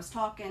face it, I was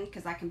talking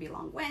because I can be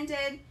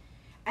long-winded.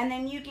 And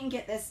then you can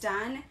get this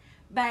done.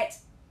 But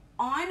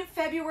on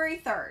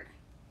February 3rd,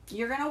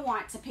 you're going to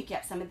want to pick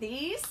up some of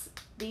these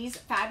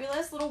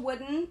fabulous little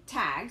wooden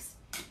tags.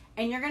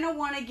 And you're going to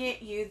want to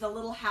get you the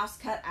little house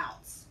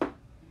cutouts.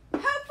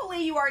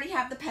 Hopefully you already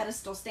have the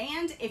pedestal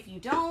stand. If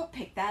you don't,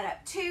 pick that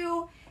up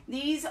too.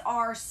 These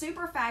are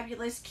super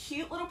fabulous,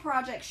 cute little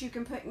projects you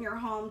can put in your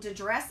home to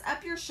dress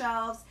up your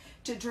shelves,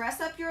 to dress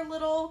up your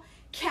little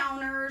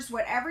counters,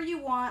 whatever you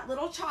want.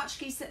 Little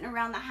tchotchkes sitting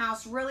around the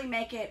house really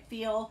make it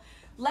feel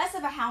less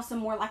of a house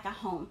and more like a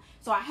home.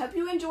 So I hope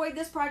you enjoyed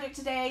this project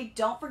today.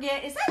 Don't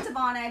forget, is that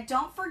Devonna?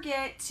 Don't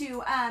forget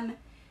to,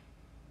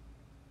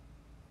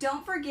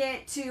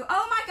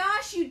 oh my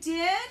gosh, you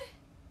did?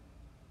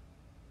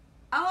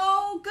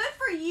 Oh, good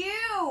for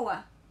you.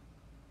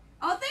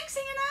 Oh, thanks,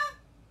 Hannah.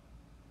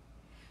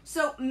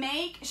 So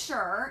make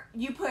sure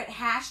you put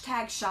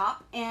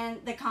 #shop in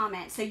the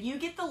comments so you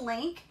get the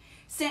link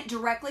sent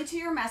directly to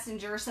your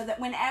messenger so that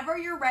whenever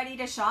you're ready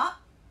to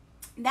shop,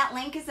 that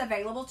link is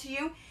available to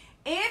you.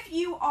 If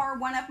you are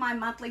one of my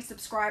monthly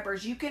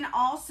subscribers, you can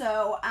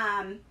also,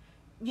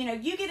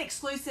 you get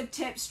exclusive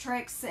tips,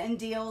 tricks, and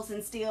deals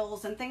and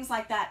steals and things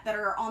like that that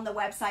are on the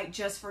website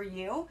just for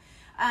you.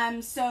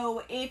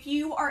 So if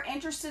you are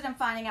interested in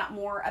finding out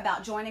more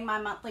about joining my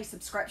monthly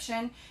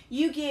subscription,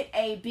 you get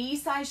a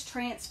B-size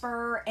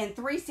transfer and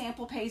 3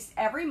 sample pastes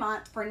every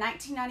month for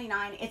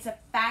 $19.99. It's a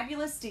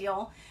fabulous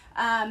deal.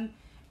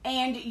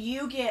 And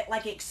you get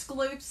like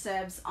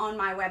exclusives on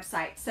my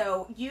website.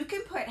 So you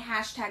can put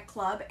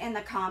 #club in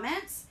the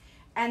comments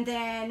and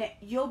then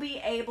you'll be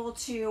able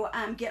to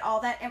get all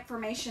that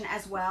information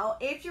as well.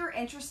 If you're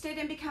interested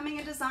in becoming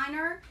a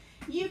designer,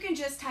 you can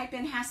just type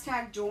in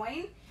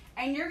 #join.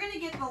 And you're going to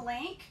get the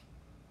link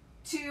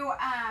to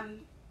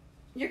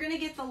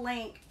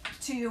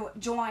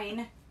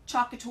join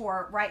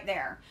Chalkator right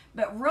there.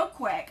 But real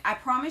quick, I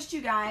promised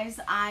you guys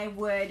I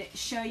would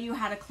show you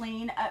how to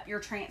clean up your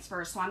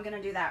transfers. So I'm going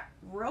to do that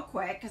real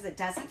quick because it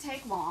doesn't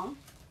take long.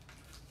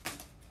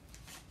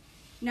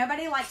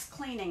 Nobody likes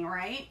cleaning,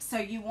 right? So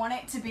you want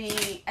it to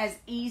be as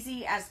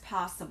easy as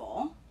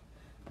possible.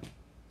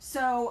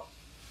 So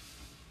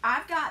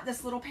I've got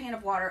this little pan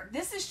of water.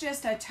 This is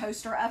just a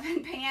toaster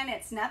oven pan.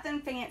 It's nothing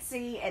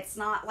fancy. It's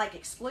not like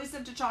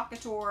exclusive to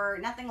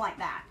Chalkator, nothing like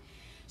that.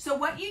 So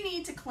what you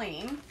need to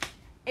clean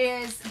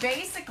is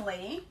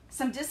basically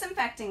some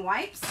disinfecting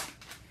wipes,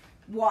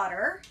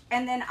 water,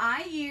 and then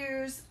I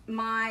use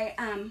my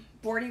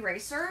board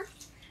eraser.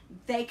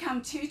 They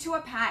come 2 to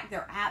a pack.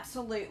 They're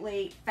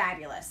absolutely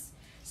fabulous.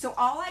 So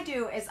all I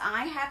do is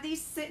I have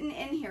these sitting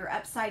in here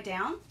upside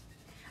down.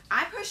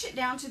 I push it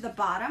down to the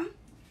bottom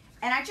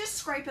and I just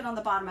scrape it on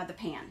the bottom of the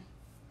pan.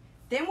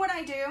 Then what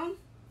I do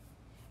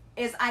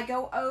is I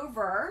go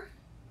over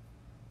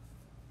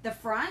the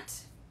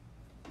front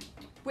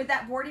with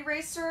that board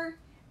eraser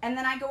and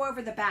then I go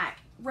over the back.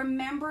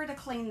 Remember to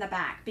clean the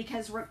back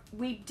because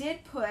we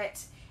did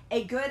put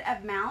a good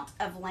amount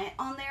of lint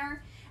on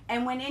there.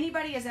 And when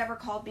anybody has ever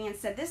called me and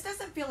said, this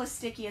doesn't feel as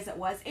sticky as it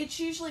was, it's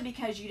usually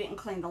because you didn't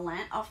clean the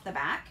lint off the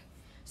back.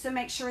 So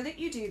make sure that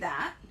you do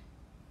that.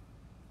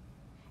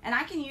 And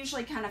I can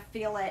usually kind of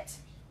feel it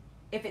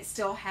if it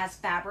still has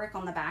fabric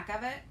on the back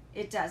of it.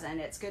 It doesn't.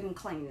 It's good and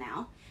clean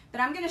now.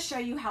 But I'm going to show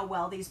you how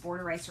well these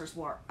board erasers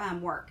work.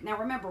 Now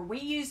remember, we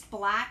used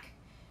black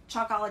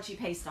Chalkology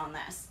paste on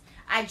this.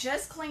 I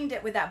just cleaned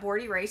it with that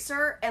board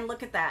eraser and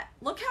look at that.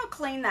 Look how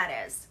clean that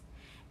is.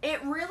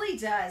 It really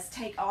does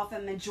take off a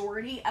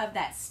majority of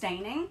that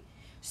staining.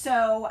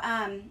 So,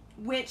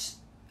 which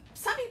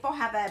some people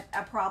have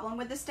a problem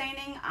with the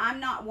staining. I'm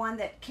not one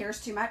that cares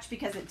too much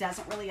because it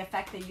doesn't really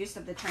affect the use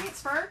of the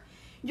transfer.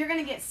 You're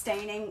going to get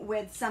staining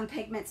with some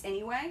pigments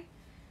anyway,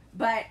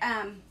 but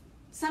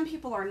some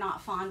people are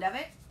not fond of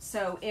it.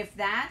 So if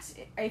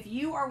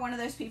you are one of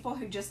those people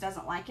who just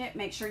doesn't like it,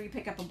 make sure you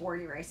pick up a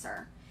board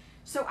eraser.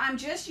 So I'm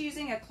just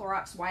using a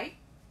Clorox wipe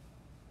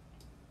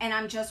and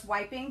I'm just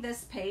wiping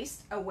this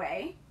paste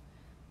away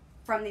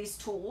from these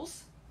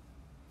tools.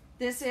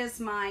 This is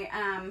my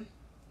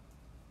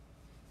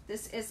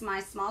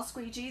small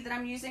squeegee that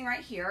I'm using right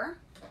here.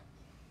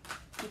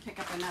 Let me pick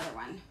up another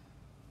one.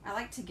 I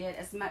like to get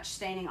as much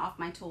staining off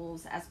my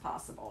tools as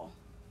possible.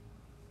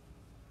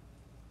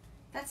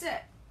 That's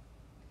it.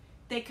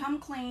 They come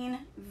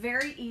clean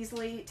very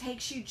easily. It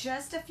takes you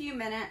just a few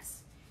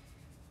minutes.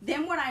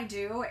 Then what I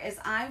do is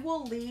I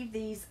will leave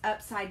these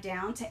upside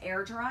down to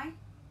air dry.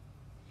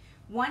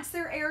 Once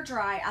they're air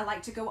dry, I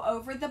like to go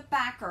over the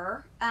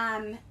backer,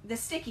 the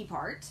sticky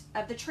part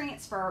of the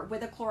transfer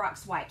with a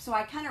Clorox wipe. So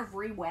I kind of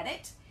re-wet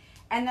it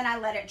and then I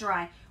let it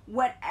dry.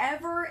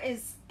 Whatever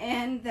is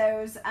in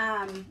those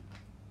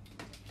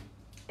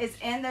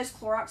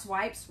Clorox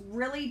wipes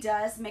really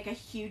does make a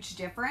huge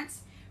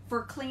difference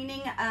for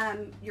cleaning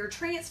your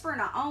transfer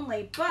not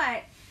only,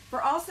 but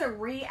for also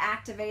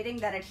reactivating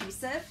that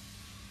adhesive.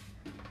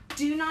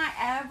 do not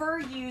ever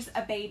use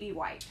a baby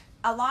wipe.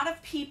 A lot of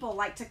people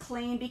like to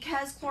clean,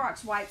 because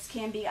Clorox wipes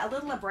can be a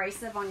little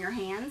abrasive on your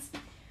hands.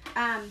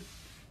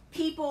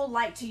 People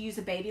like to use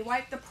a baby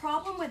wipe. The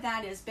problem with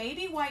that is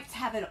baby wipes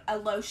have a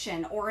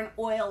lotion or an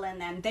oil in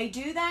them. They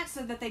do that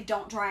so that they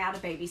don't dry out a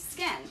baby's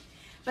skin.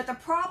 But the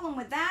problem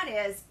with that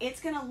is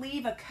it's going to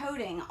leave a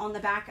coating on the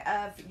back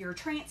of your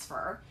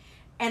transfer,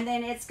 and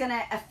then it's going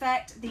to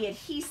affect the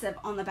adhesive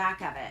on the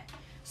back of it.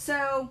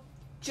 So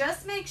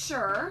just make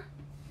sure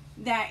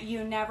that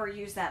you never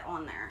use that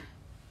on there.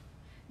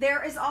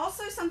 There is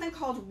also something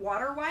called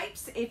water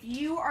wipes. If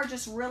you are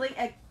just really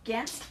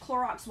against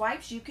Clorox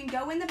wipes, you can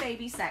go in the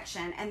baby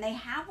section and they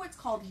have what's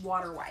called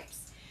water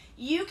wipes.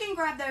 You can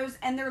grab those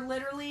and they're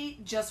literally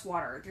just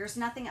water. There's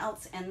nothing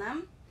else in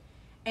them.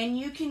 And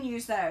you can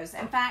use those.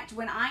 In fact,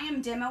 when I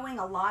am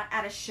demoing a lot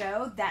at a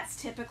show, that's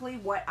typically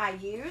what I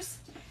use,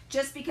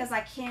 just because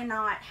I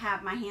cannot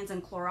have my hands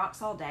in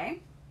Clorox all day.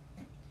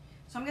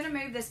 So I'm going to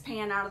move this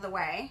pan out of the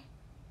way.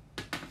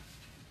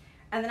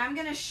 And then I'm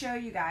going to show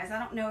you guys, I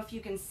don't know if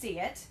you can see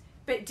it,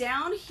 but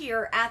down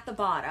here at the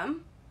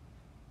bottom,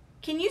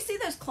 can you see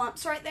those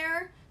clumps right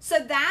there? So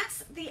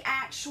that's the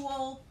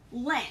actual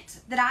lint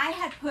that I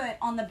had put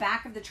on the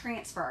back of the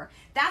transfer.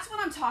 That's what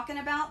I'm talking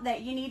about,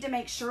 that you need to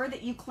make sure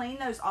that you clean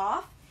those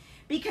off,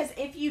 because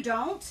if you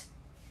don't,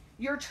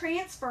 your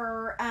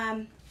transfer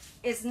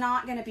is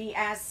not going to be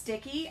as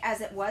sticky as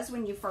it was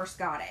when you first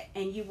got it.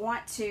 And you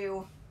want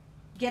to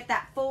get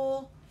that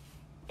full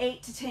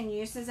 8 to 10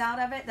 uses out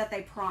of it that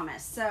they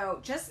promise.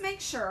 So just make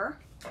sure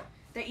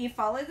that you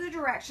follow the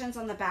directions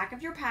on the back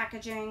of your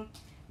packaging,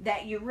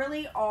 that you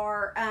really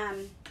are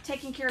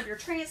taking care of your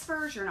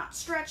transfers, you're not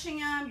stretching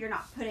them, you're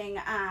not putting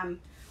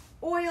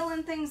oil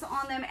and things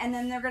on them, and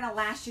then they're going to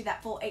last you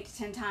that full 8 to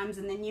 10 times,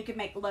 and then you can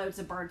make loads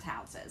of bird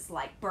houses,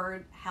 like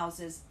bird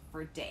houses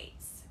for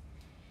days.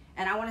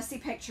 And I want to see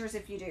pictures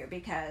if you do,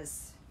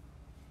 because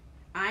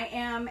I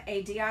am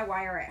a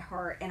DIYer at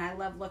heart, and I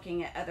love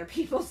looking at other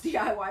people's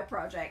DIY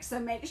projects. So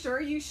make sure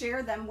you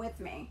share them with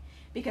me,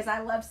 because I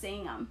love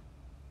seeing them.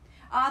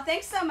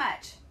 Thanks so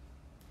much.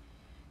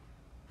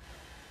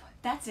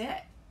 That's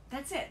it.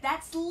 That's it.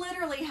 That's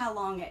literally how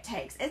long it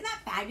takes. Isn't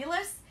that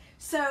fabulous?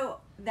 So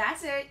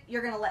that's it.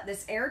 You're going to let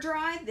this air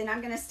dry. Then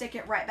I'm going to stick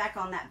it right back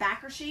on that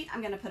backer sheet.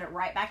 I'm going to put it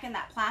right back in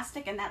that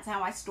plastic, and that's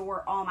how I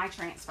store all my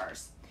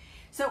transfers.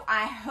 So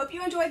I hope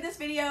you enjoyed this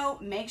video.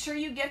 Make sure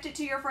you gift it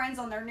to your friends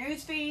on their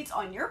news feeds,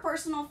 on your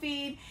personal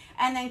feed,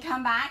 and then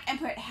come back and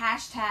put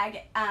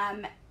hashtag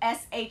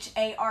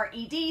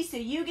SHARED so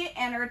you get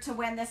entered to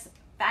win this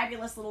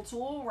fabulous little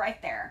tool right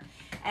there.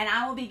 And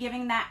I will be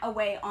giving that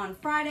away on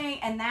Friday,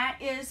 and that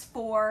is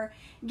for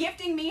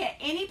gifting me at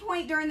any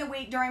point during the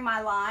week during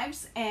my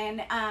lives.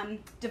 And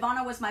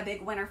Devonna was my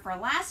big winner for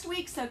last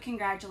week, so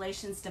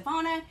congratulations,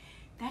 Devonna.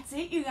 That's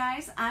it, you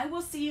guys. I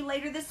will see you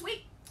later this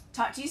week.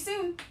 Talk to you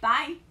soon.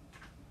 Bye.